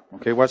 Yeah.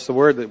 Okay, what's the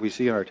word that we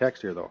see in our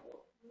text here, though?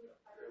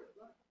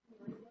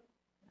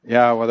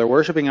 Yeah, well, they're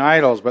worshiping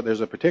idols, but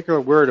there's a particular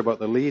word about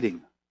the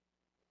leading.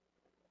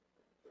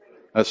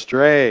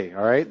 Astray,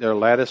 all right? They're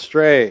led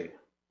astray.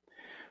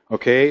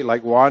 Okay,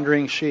 like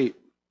wandering sheep.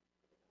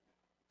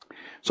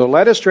 So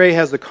led astray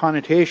has the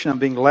connotation of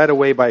being led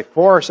away by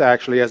force,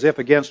 actually, as if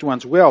against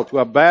one's will, to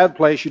a bad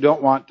place you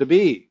don't want to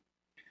be.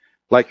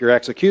 Like your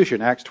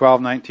execution, Acts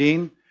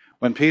 12:19.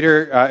 When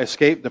Peter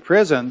escaped the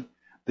prison,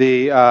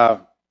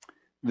 the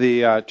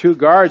two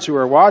guards who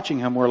were watching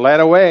him were led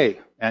away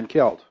and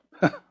killed.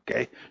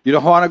 Okay, you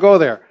don't want to go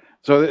there.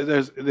 So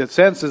there's the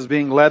sense is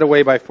being led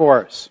away by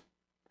force.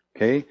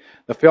 Okay,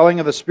 the filling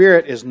of the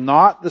Spirit is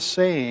not the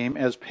same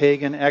as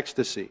pagan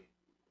ecstasy.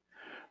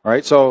 All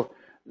right, so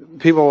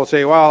people will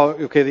say, well,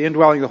 okay, the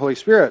indwelling of the Holy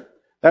Spirit,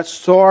 that's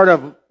sort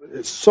of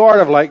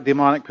like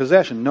demonic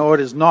possession. No, it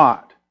is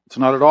not. It's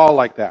not at all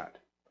like that.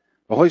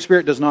 The Holy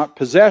Spirit does not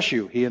possess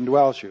you. He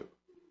indwells you.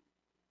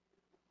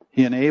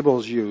 He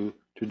enables you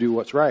to do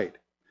what's right.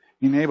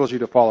 He enables you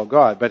to follow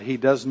God, but He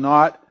does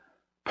not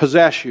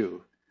possess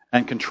you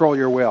and control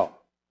your will.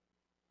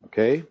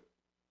 Okay?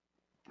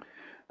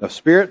 The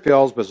Spirit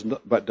fills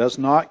but does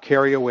not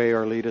carry away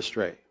or lead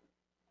astray.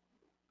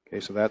 Okay,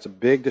 so that's a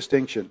big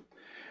distinction.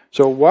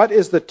 So what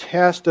is the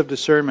test of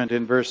discernment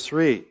in verse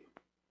 3?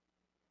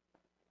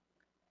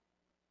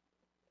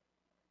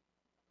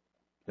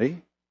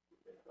 See?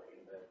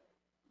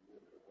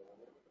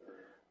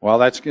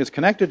 Well, it's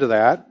connected to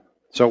that.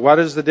 So what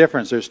is the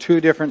difference? There's two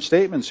different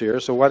statements here.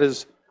 So what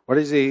is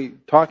he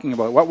talking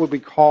about? What would we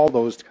call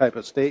those type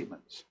of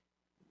statements?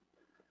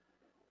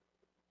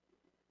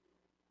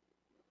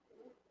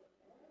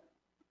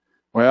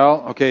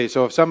 Well, okay,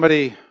 so if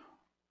somebody...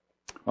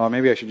 Well,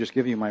 maybe I should just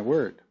give you my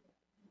word.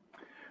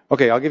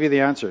 Okay, I'll give you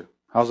the answer.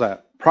 How's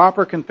that?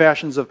 Proper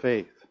confessions of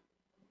faith.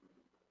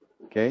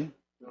 Okay?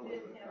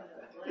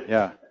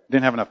 Yeah,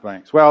 didn't have enough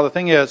blanks. Well, the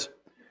thing is,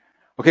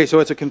 okay, so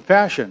it's a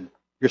confession.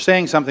 You're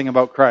saying something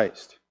about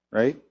Christ,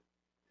 right?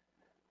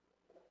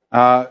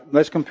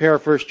 Let's compare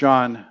 1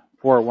 John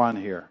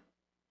 4:1 here.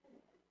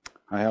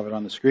 I have it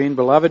on the screen.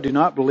 Beloved, do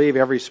not believe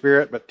every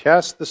spirit, but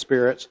test the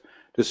spirits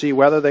to see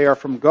whether they are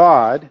from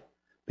God,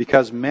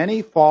 because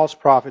many false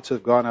prophets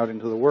have gone out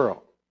into the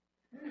world.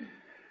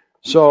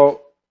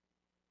 So,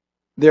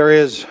 there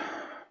is...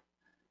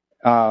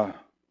 and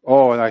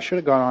I should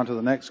have gone on to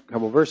the next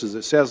couple of verses.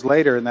 It says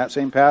later in that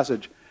same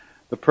passage,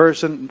 the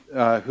person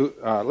I'm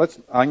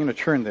going to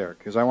turn there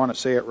because I want to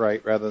say it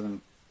right rather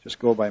than just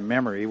go by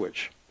memory,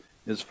 which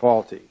is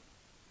faulty.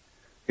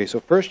 Okay, so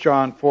 1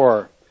 John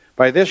 4,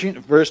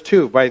 verse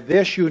 2, by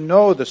this you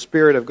know the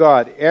Spirit of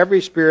God.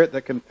 Every spirit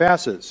that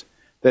confesses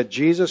that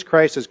Jesus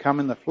Christ has come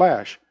in the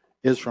flesh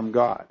is from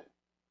God.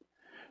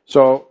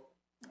 So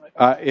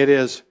it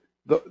is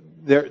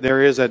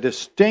there is a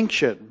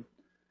distinction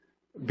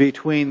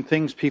between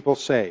things people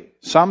say.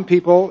 Some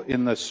people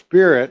in the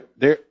Spirit,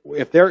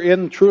 if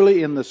they're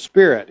truly in the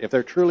Spirit, if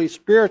they're truly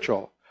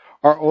spiritual,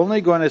 are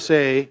only going to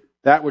say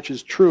that which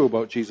is true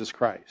about Jesus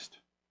Christ.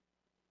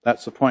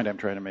 That's the point I'm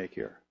trying to make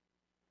here.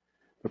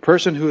 The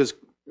person who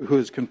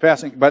is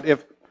confessing, but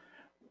if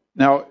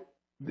now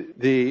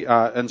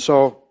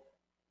so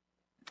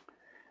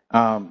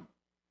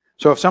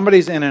if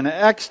somebody's in an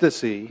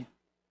ecstasy,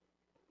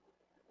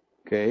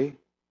 okay,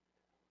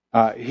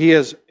 he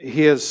is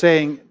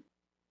saying.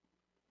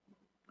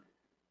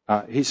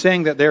 He's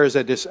saying that there is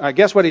I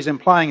guess what he's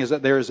implying is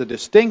that there is a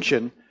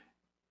distinction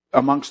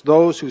amongst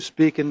those who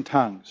speak in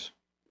tongues.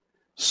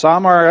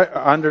 Some are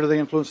under the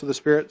influence of the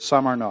Spirit,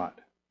 some are not,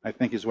 I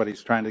think is what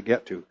he's trying to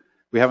get to.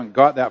 We haven't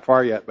got that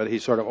far yet, but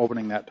he's sort of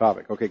opening that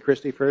topic. Okay,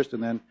 Christy first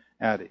and then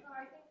Addie.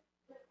 I think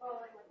just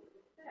following what you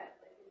just said,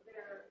 like, is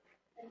there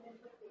an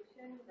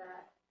implication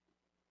that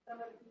some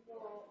of the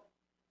people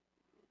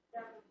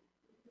that were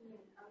speaking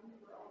in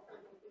tongues were also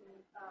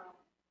making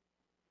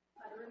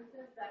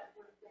utterances that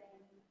were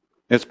saying...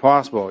 It's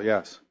possible,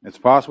 yes. It's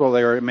possible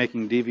they were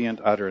making deviant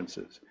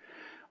utterances.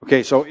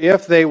 Okay, so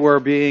if they were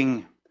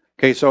being...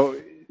 Okay, so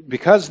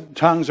because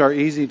tongues are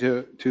easy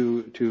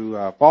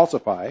to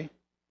falsify,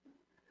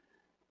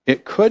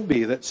 it could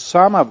be that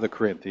some of the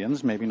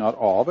Corinthians, maybe not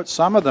all, but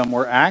some of them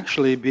were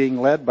actually being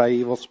led by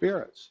evil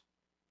spirits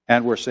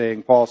and were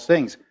saying false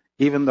things,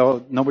 even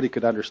though nobody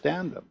could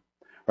understand them.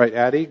 Right,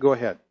 Addie, go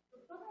ahead.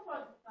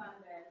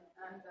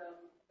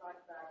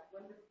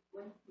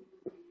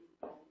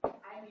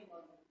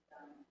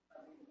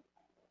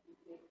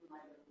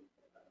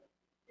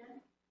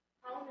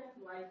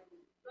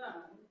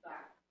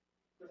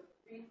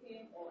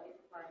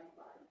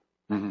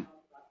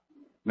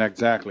 Mm-hmm.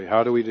 Exactly.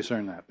 How do we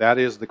discern that? That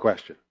is the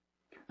question.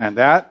 And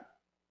that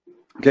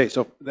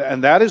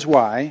is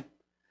why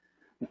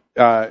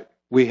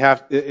we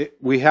have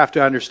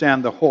to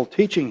understand the whole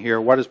teaching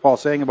here. What is Paul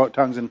saying about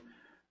tongues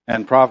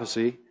and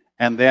prophecy?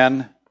 And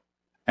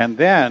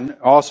then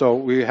also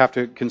we have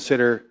to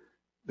consider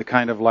the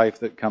kind of life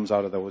that comes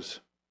out of those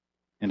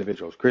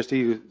individuals. Christy,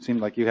 you seem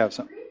like you have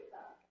something.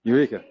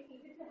 Eureka. They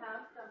needed to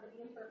have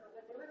somebody interpret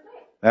what they were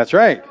saying. That's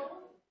right. So,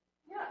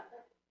 yeah.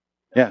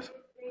 Yes.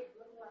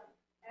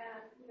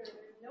 And either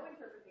there's no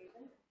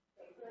interpretation,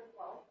 say so it's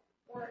false,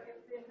 or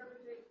if the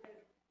interpretation is,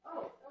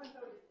 oh, so-and-so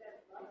just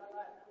said blah, blah,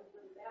 blah, that was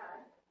really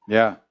bad.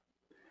 Yeah.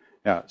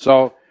 Yeah.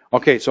 So,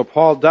 okay, so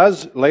Paul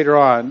does later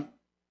on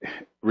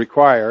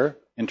require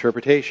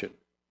interpretation.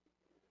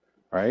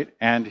 Right?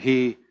 And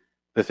the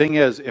thing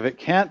is, if it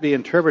can't be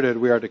interpreted,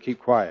 we are to keep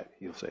quiet,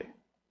 he'll say.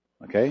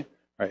 Okay?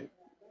 Right.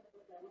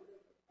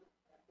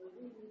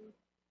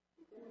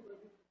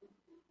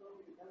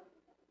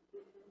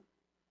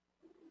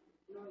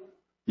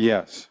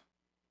 Yes.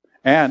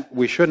 And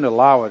we shouldn't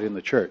allow it in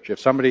the church if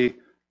somebody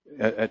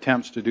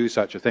attempts to do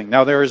such a thing.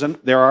 Now,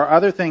 there are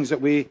other things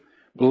that we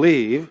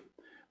believe,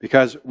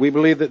 because we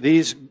believe that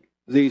these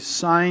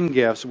sign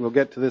gifts, we'll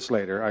get to this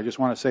later. I just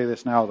want to say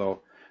this now,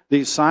 though.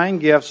 These sign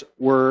gifts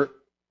were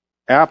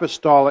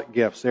apostolic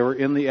gifts. They were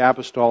in the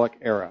apostolic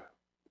era.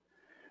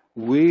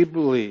 We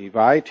believe,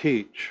 I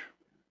teach,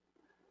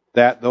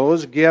 that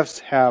those gifts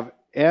have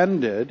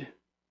ended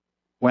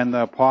when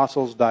the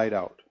apostles died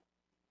out.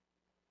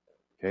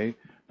 Okay?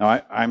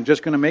 Now, I'm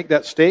just going to make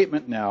that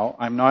statement now.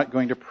 I'm not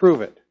going to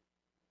prove it.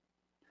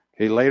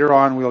 Okay, later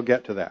on we'll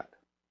get to that.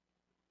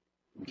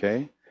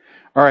 Okay?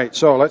 All right,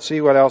 so let's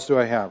see, what else do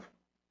I have?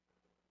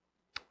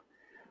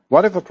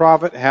 What if a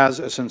prophet has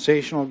a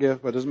sensational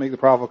gift but doesn't make the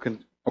prophet...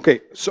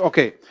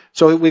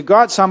 So we've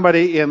got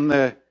somebody in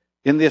the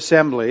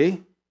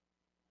assembly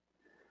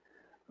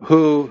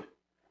who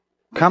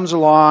comes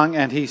along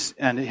and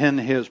in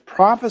his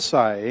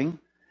prophesying,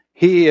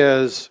 he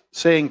is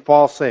saying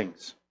false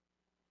things.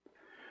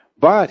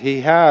 But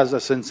he has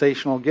a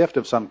sensational gift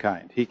of some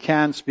kind. He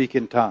can speak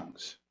in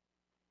tongues.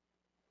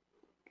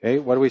 Okay,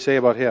 what do we say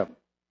about him?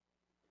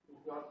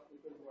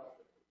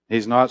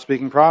 He's not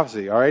speaking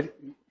prophecy, all right?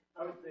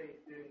 I would say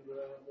he's doing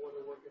more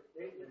the work of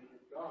Satan than he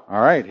is God.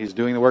 All right, he's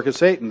doing the work of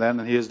Satan then,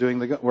 and he is doing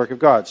the work of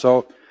God.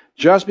 So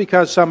just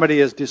because somebody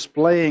is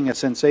displaying a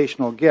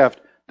sensational gift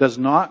does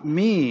not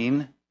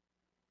mean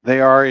they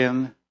are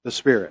in the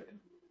Spirit.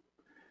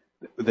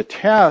 The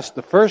test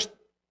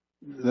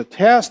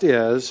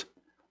is,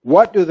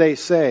 what do they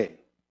say?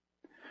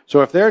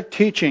 So if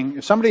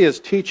somebody is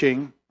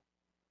teaching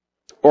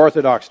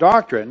orthodox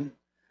doctrine,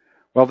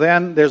 well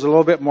then there's a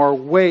little bit more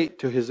weight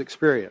to his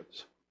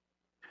experience.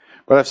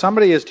 But if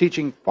somebody is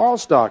teaching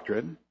false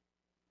doctrine,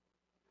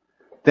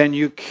 then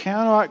you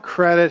cannot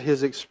credit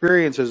his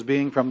experience as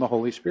being from the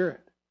Holy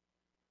Spirit.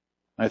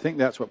 I think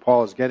that's what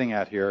Paul is getting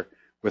at here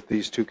with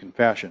these two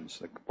confessions,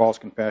 the false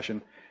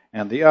confession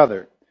and the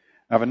other.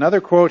 I have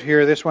another quote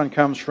here. This one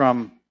comes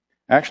from,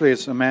 actually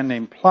it's a man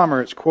named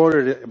Plummer. It's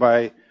quoted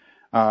by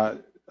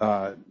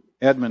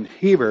Edmund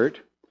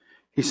Hebert.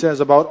 He says,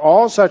 about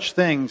all such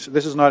things,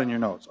 this is not in your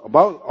notes,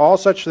 about all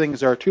such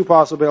things there are two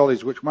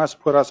possibilities which must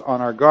put us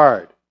on our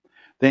guard.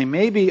 They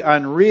may be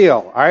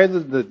unreal, either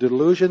the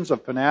delusions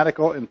of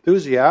fanatical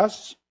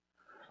enthusiasts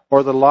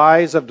or the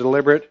lies of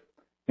deliberate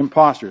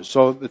impostors.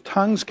 So the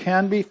tongues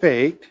can be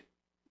faked.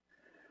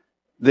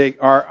 They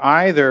are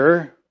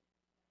either,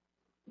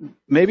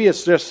 maybe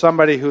it's just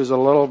somebody who's a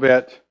little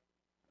bit,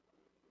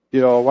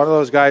 one of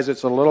those guys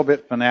that's a little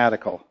bit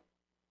fanatical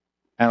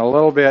and a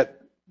little bit,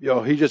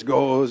 he just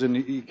goes and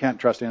you can't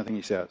trust anything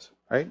he says,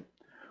 right?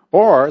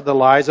 Or the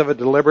lies of a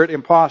deliberate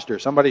impostor,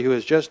 somebody who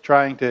is just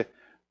trying to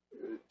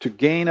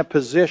gain a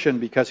position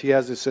because he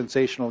has a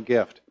sensational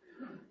gift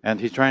and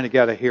he's trying to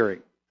get a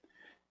hearing.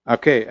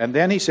 Okay, and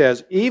then he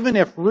says, even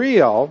if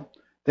real,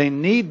 they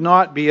need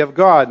not be of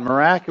God.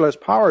 Miraculous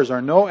powers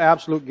are no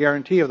absolute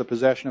guarantee of the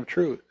possession of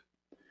truth.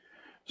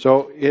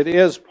 So it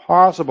is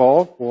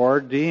possible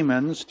for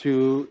demons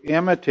to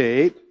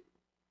imitate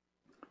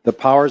the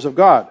powers of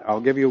God.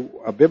 I'll give you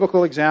a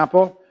biblical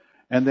example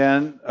and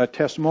then a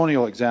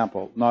testimonial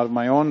example, not of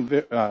my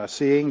own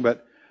seeing,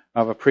 but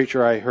of a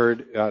preacher I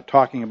heard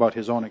talking about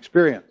his own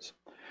experience.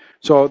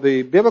 So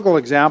the biblical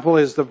example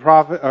is the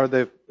prophet or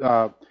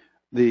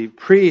the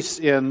priests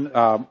in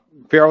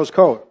Pharaoh's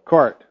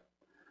court.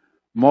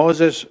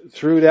 Moses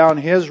threw down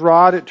his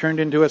rod; it turned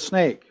into a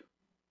snake.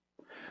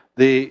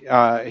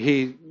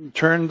 He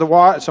turned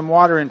some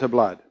water into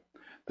blood.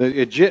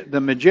 The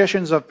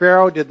magicians of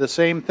Pharaoh did the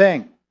same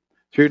thing.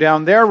 Threw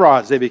down their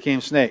rods; they became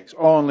snakes.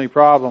 Only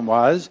problem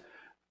was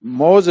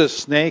Moses'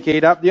 snake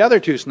ate up the other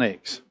two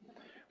snakes,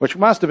 which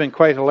must have been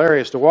quite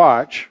hilarious to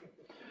watch.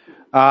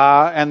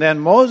 And then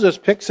Moses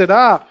picks it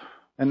up,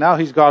 and now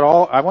he's got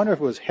I wonder if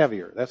it was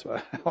heavier. That's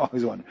what I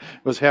always wonder.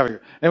 It was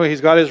heavier. Anyway,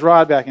 he's got his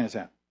rod back in his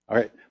hand. All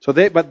right. So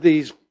but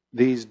these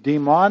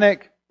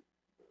demonic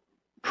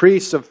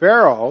priests of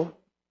Pharaoh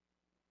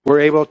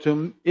were able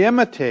to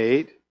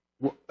imitate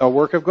a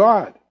work of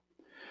God.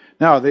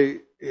 Now,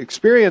 the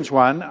experienced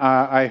one,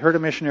 I heard a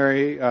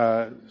missionary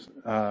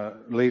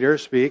leader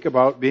speak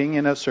about being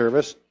in a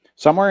service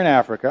somewhere in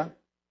Africa.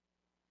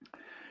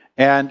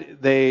 And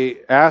they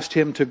asked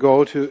him to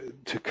go to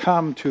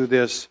come to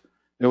this.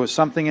 There was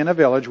something in a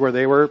village where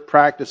they were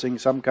practicing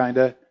some kind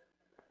of,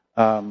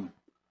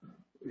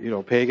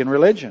 pagan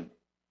religion.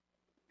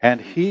 And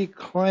he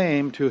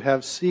claimed to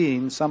have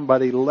seen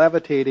somebody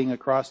levitating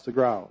across the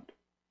ground.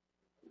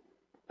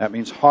 That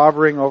means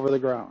hovering over the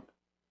ground.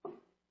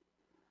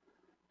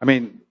 I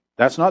mean,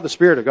 that's not the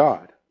Spirit of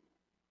God.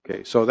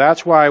 Okay, so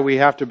that's why we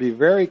have to be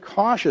very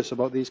cautious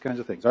about these kinds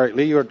of things. All right,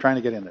 Lee, you were trying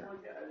to get in there.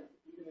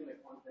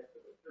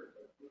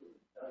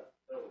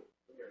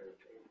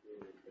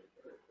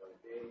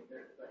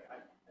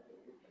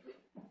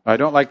 I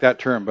don't like that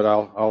term, but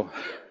I'll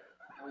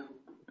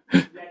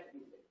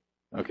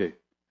okay.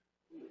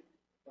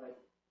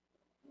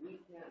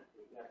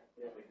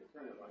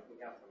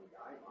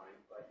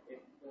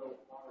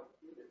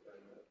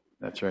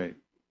 That's right.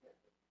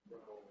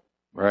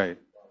 Right.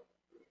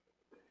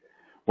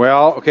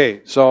 Well,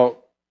 okay.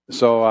 So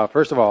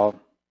first of all,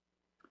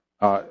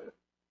 I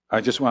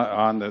just want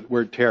on the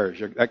word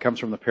tares. That comes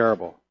from the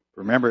parable.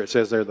 Remember, it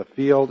says there, the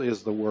field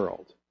is the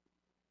world.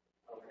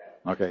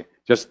 Okay.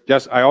 Just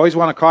I always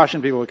want to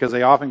caution people because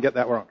they often get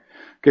that wrong.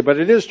 Okay, but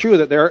it is true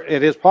that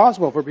it is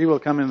possible for people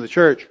to come into the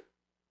church,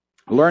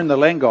 learn the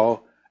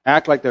lingo,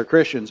 act like they're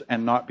Christians,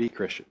 and not be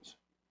Christians.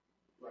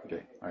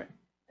 Okay. All right.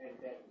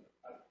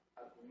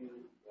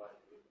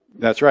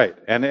 That's right.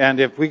 And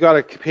if we got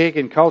a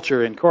pagan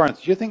culture in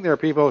Corinth, do you think there are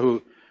people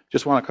who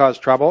just want to cause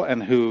trouble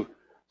and who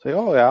say,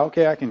 oh, yeah,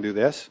 okay, I can do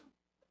this?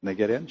 And they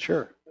get in?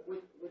 Sure.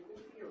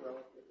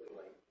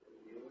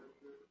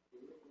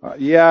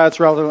 Yeah,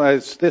 it's relatively.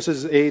 This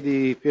is AD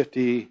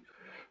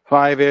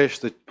 55-ish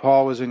that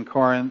Paul was in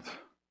Corinth,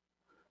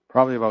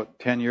 probably about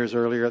 10 years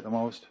earlier at the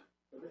most.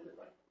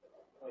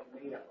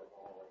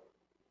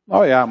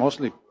 Oh, yeah,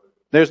 mostly.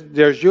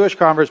 There's Jewish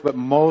converts, but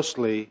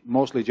mostly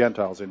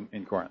Gentiles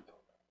in Corinth.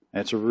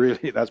 And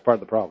that's part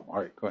of the problem.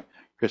 All right, go ahead.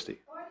 Christy.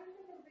 Well, I just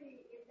think of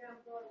the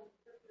example in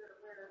Scripture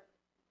where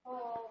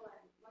Paul and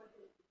one of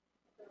his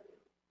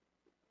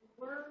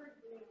were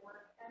doing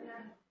work, and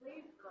that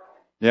slave girl.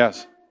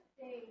 Yes.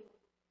 Saying,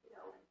 he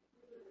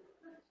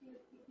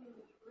was speaking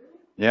the truth.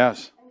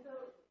 Yes. And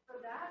so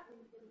for that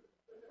reason,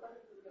 with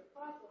the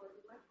apostle, it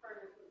was much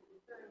harder to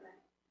discern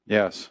that.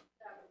 Yes.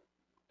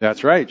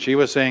 That's right. She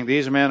was saying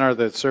these men are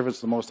the servants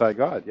of the Most High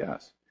God.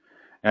 Yes.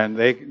 And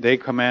they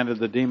commanded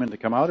the demon to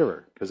come out of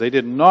her because they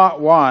did not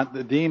want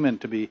the demon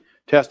to be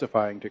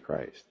testifying to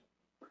Christ.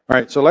 All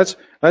right, so let's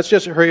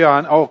just hurry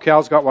on. Oh,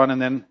 Cal's got one,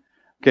 and then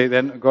go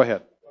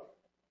ahead.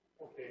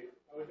 Okay,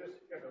 I was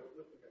just kind of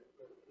looking at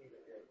the theme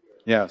here.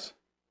 Yes.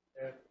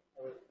 And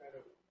I was kind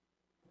of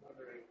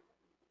wondering,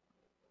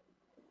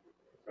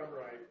 to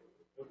summarize,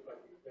 it looks like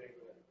he's saying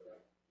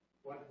that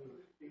one who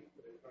speaks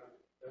to the Son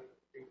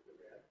doesn't speak to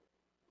man,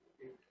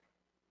 speaks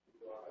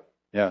to God.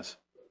 Yes.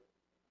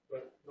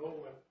 But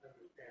no one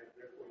understands,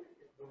 therefore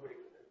nobody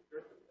can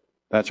interpret it.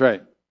 That's right.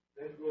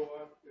 Then go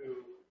on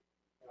to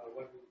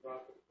one who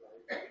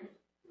prophesies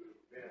to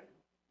men.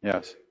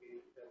 Yes.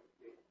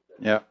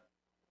 Yeah.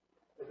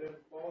 But then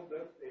Paul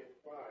does say in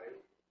 5,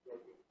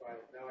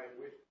 now I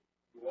wish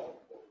you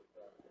all spoke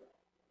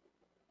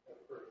at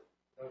first.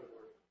 In other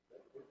words,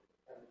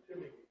 I'm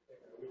assuming he's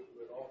saying I wish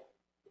you would all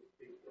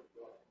speak with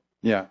God.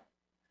 Yeah.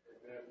 And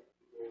then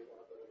he goes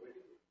on, but I wish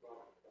you would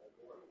prophesy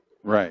more.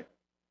 Right.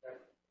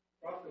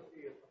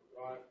 Prophecy is from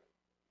God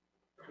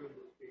to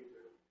the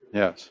speaker.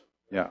 Yes.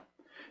 Yeah.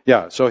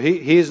 Yeah. So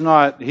he's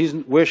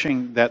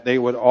wishing that they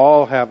would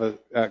all have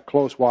a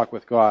close walk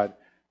with God,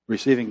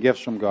 receiving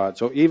gifts from God.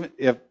 So even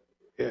if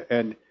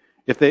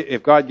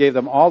God gave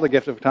them all the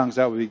gift of tongues,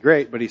 that would be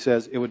great. But he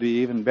says it would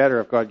be even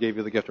better if God gave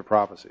you the gift of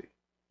prophecy.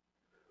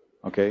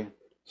 Okay.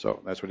 So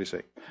that's what he's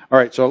saying. All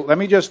right. So let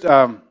me just.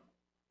 I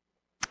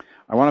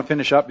want to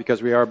finish up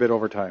because we are a bit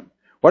over time.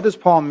 What does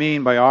Paul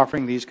mean by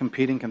offering these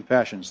competing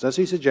confessions? Does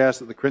he suggest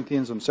that the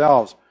Corinthians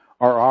themselves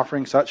are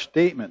offering such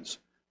statements,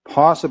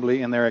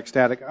 possibly in their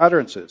ecstatic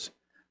utterances?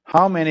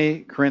 How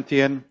many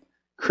Corinthian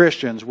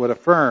Christians would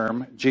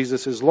affirm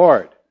Jesus is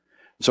Lord?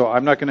 So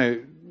I'm not going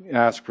to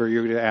ask for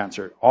you to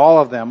answer. All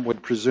of them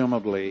would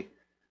presumably,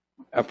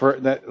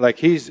 like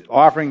he's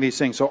offering these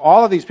things. So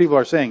all of these people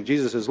are saying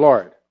Jesus is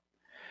Lord.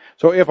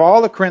 So if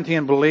all the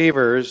Corinthian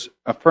believers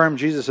affirm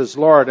Jesus is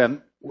Lord,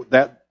 and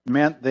that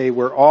meant they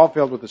were all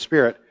filled with the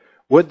Spirit,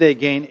 would they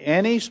gain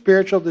any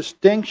spiritual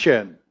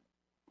distinction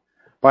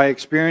by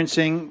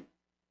experiencing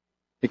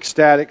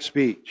ecstatic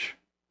speech?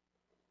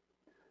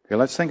 Okay,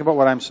 let's think about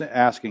what I'm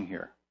asking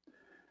here.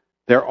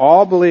 They're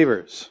all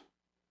believers.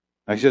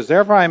 He says,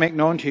 therefore I make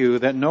known to you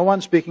that no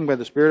one speaking by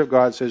the Spirit of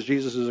God says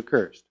Jesus is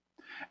accursed.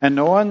 And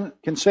no one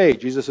can say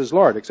Jesus is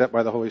Lord except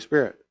by the Holy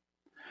Spirit.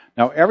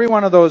 Now every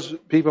one of those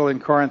people in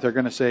Corinth are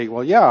going to say,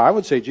 well, yeah, I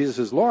would say Jesus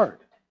is Lord.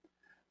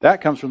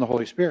 That comes from the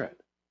Holy Spirit.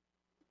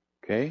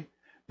 Okay?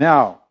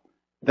 Now,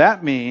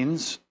 that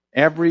means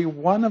every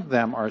one of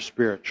them are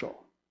spiritual.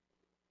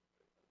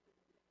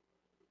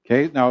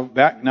 Okay?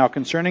 Now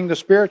concerning the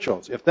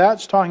spirituals, if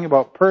that's talking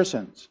about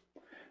persons,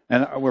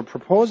 and we're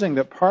proposing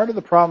that part of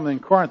the problem in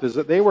Corinth is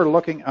that they were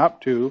looking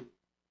up to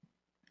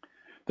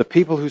the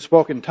people who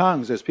spoke in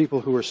tongues as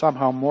people who were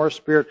somehow more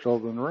spiritual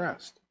than the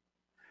rest.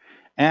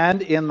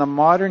 And in the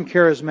modern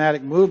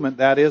charismatic movement,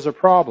 that is a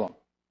problem.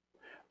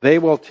 They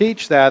will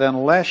teach that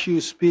unless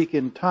you speak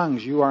in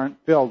tongues, you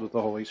aren't filled with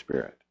the Holy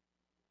Spirit.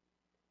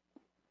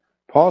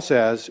 Paul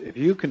says, if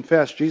you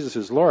confess Jesus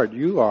is Lord,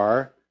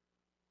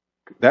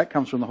 that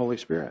comes from the Holy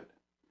Spirit.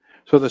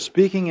 So the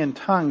speaking in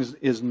tongues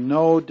is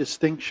no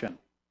distinction.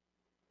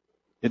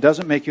 It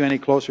doesn't make you any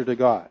closer to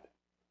God.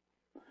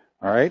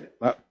 All right?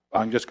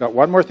 I've just got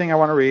one more thing I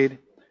want to read,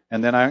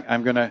 and then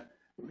I'm going to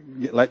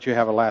let you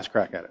have a last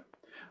crack at it.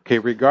 Okay,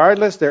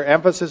 regardless, their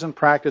emphasis and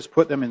practice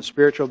put them in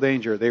spiritual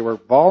danger. They were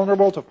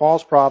vulnerable to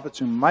false prophets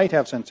who might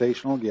have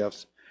sensational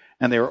gifts,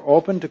 and they were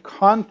open to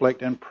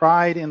conflict and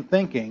pride in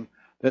thinking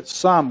that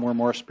some were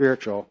more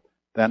spiritual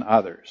than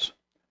others.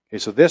 Okay,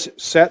 so this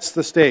sets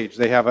the stage.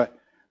 They have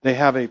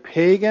a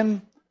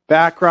pagan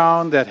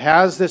background that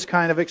has this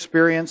kind of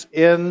experience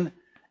in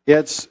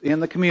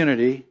the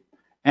community,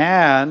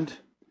 and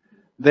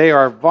they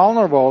are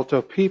vulnerable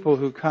to people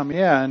who come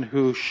in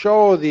who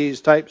show these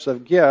types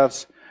of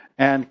gifts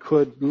and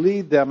could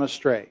lead them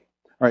astray.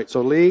 All right,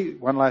 so Lee,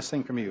 one last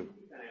thing from you.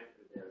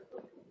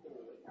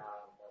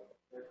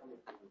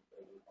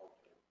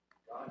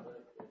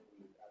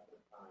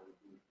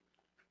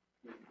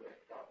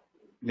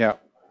 Yeah.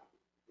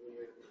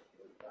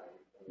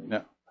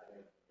 Yeah.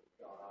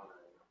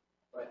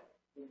 But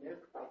in their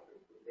culture,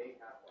 they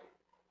have like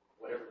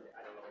whatever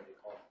I don't know what they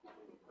call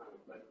it,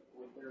 but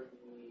would there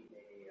be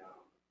a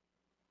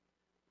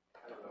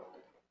I don't know,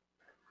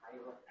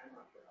 I'm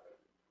not sure how to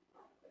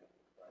say it,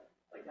 but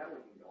like that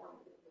would be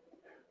normal.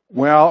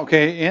 Well,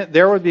 okay,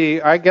 there would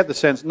be, I get the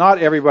sense, not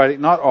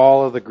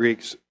all of the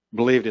Greeks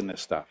believed in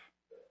this stuff.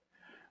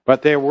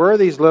 But there were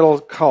these little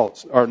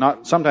cults, or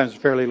not, sometimes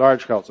fairly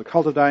large cults, the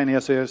cult of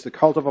Dionysius, the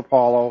cult of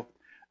Apollo,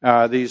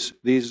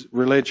 these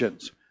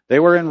religions. They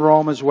were in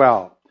Rome as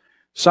well.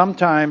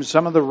 Sometimes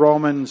some of the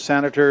Roman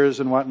senators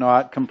and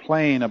whatnot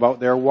complain about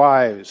their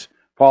wives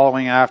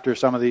following after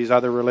some of these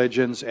other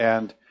religions,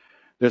 and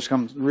there's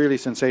some really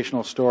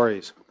sensational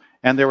stories.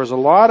 And there was a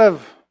lot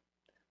of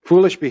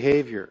foolish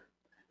behavior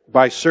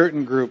by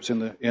certain groups in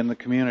the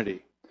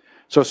community.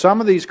 So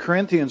some of these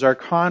Corinthians are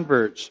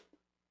converts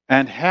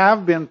and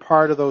have been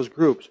part of those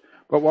groups.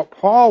 But what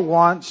Paul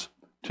wants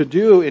to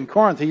do in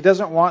Corinth, he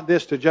doesn't want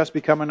this to just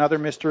become another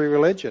mystery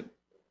religion.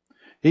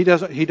 He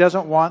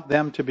doesn't want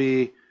them to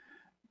be,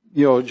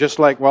 they're just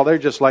like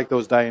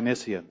those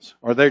Dionysians,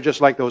 or they're just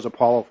like those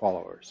Apollo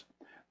followers.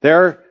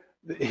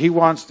 He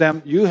wants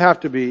them,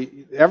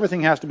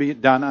 everything has to be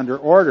done under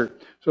order.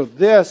 So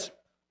this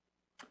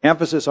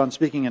emphasis on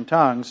speaking in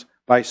tongues,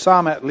 by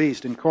some at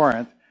least in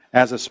Corinth,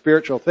 as a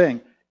spiritual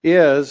thing,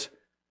 it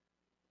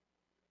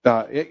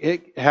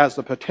has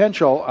the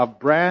potential of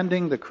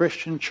branding the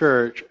Christian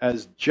church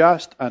as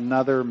just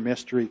another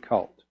mystery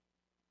cult.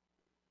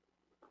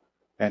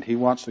 And he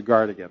wants to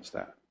guard against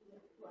that.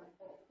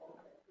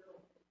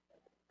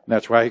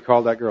 That's why he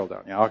called that girl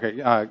down. Yeah,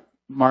 okay.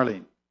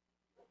 Marlene.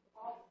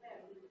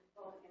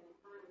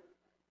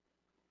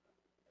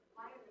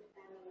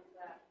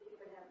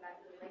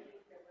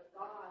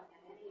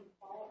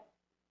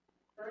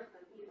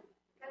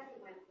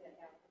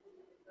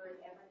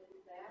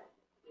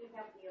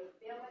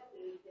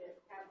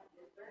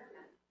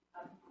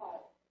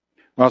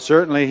 Well,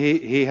 certainly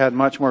he had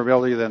much more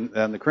ability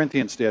than the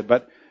Corinthians did.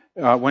 But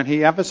when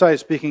he emphasized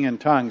speaking in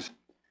tongues,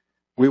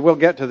 we will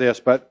get to this,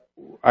 but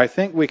I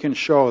think we can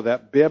show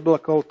that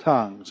biblical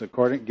tongues,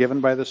 given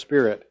by the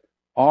Spirit,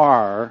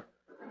 are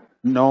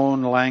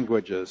known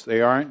languages.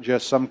 They aren't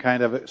just some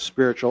kind of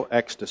spiritual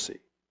ecstasy.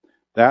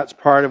 That's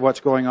part of what's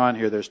going on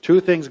here. There's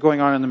two things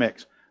going on in the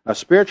mix. A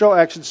spiritual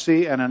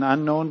ecstasy and an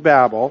unknown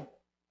babble,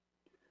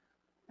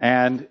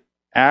 and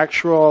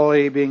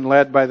actually being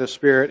led by the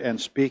Spirit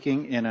and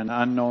speaking in an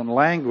unknown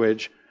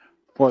language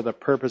for the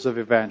purpose of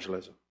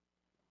evangelism.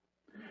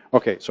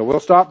 Okay, so we'll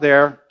stop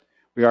there.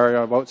 We are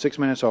about 6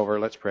 minutes over.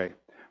 Let's pray.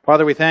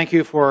 Father, we thank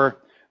you for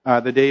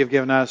the day you've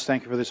given us.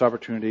 Thank you for this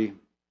opportunity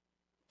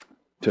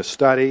to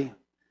study.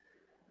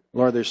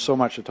 Lord, there's so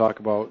much to talk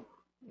about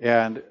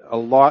and a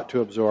lot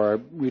to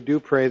absorb. We do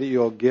pray that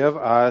you'll give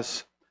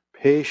us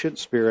patient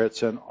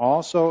spirits, and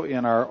also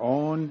in our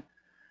own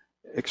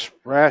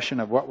expression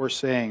of what we're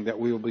saying, that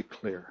we will be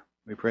clear.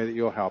 We pray that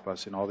you'll help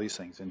us in all these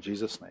things. In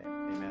Jesus' name,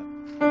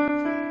 amen.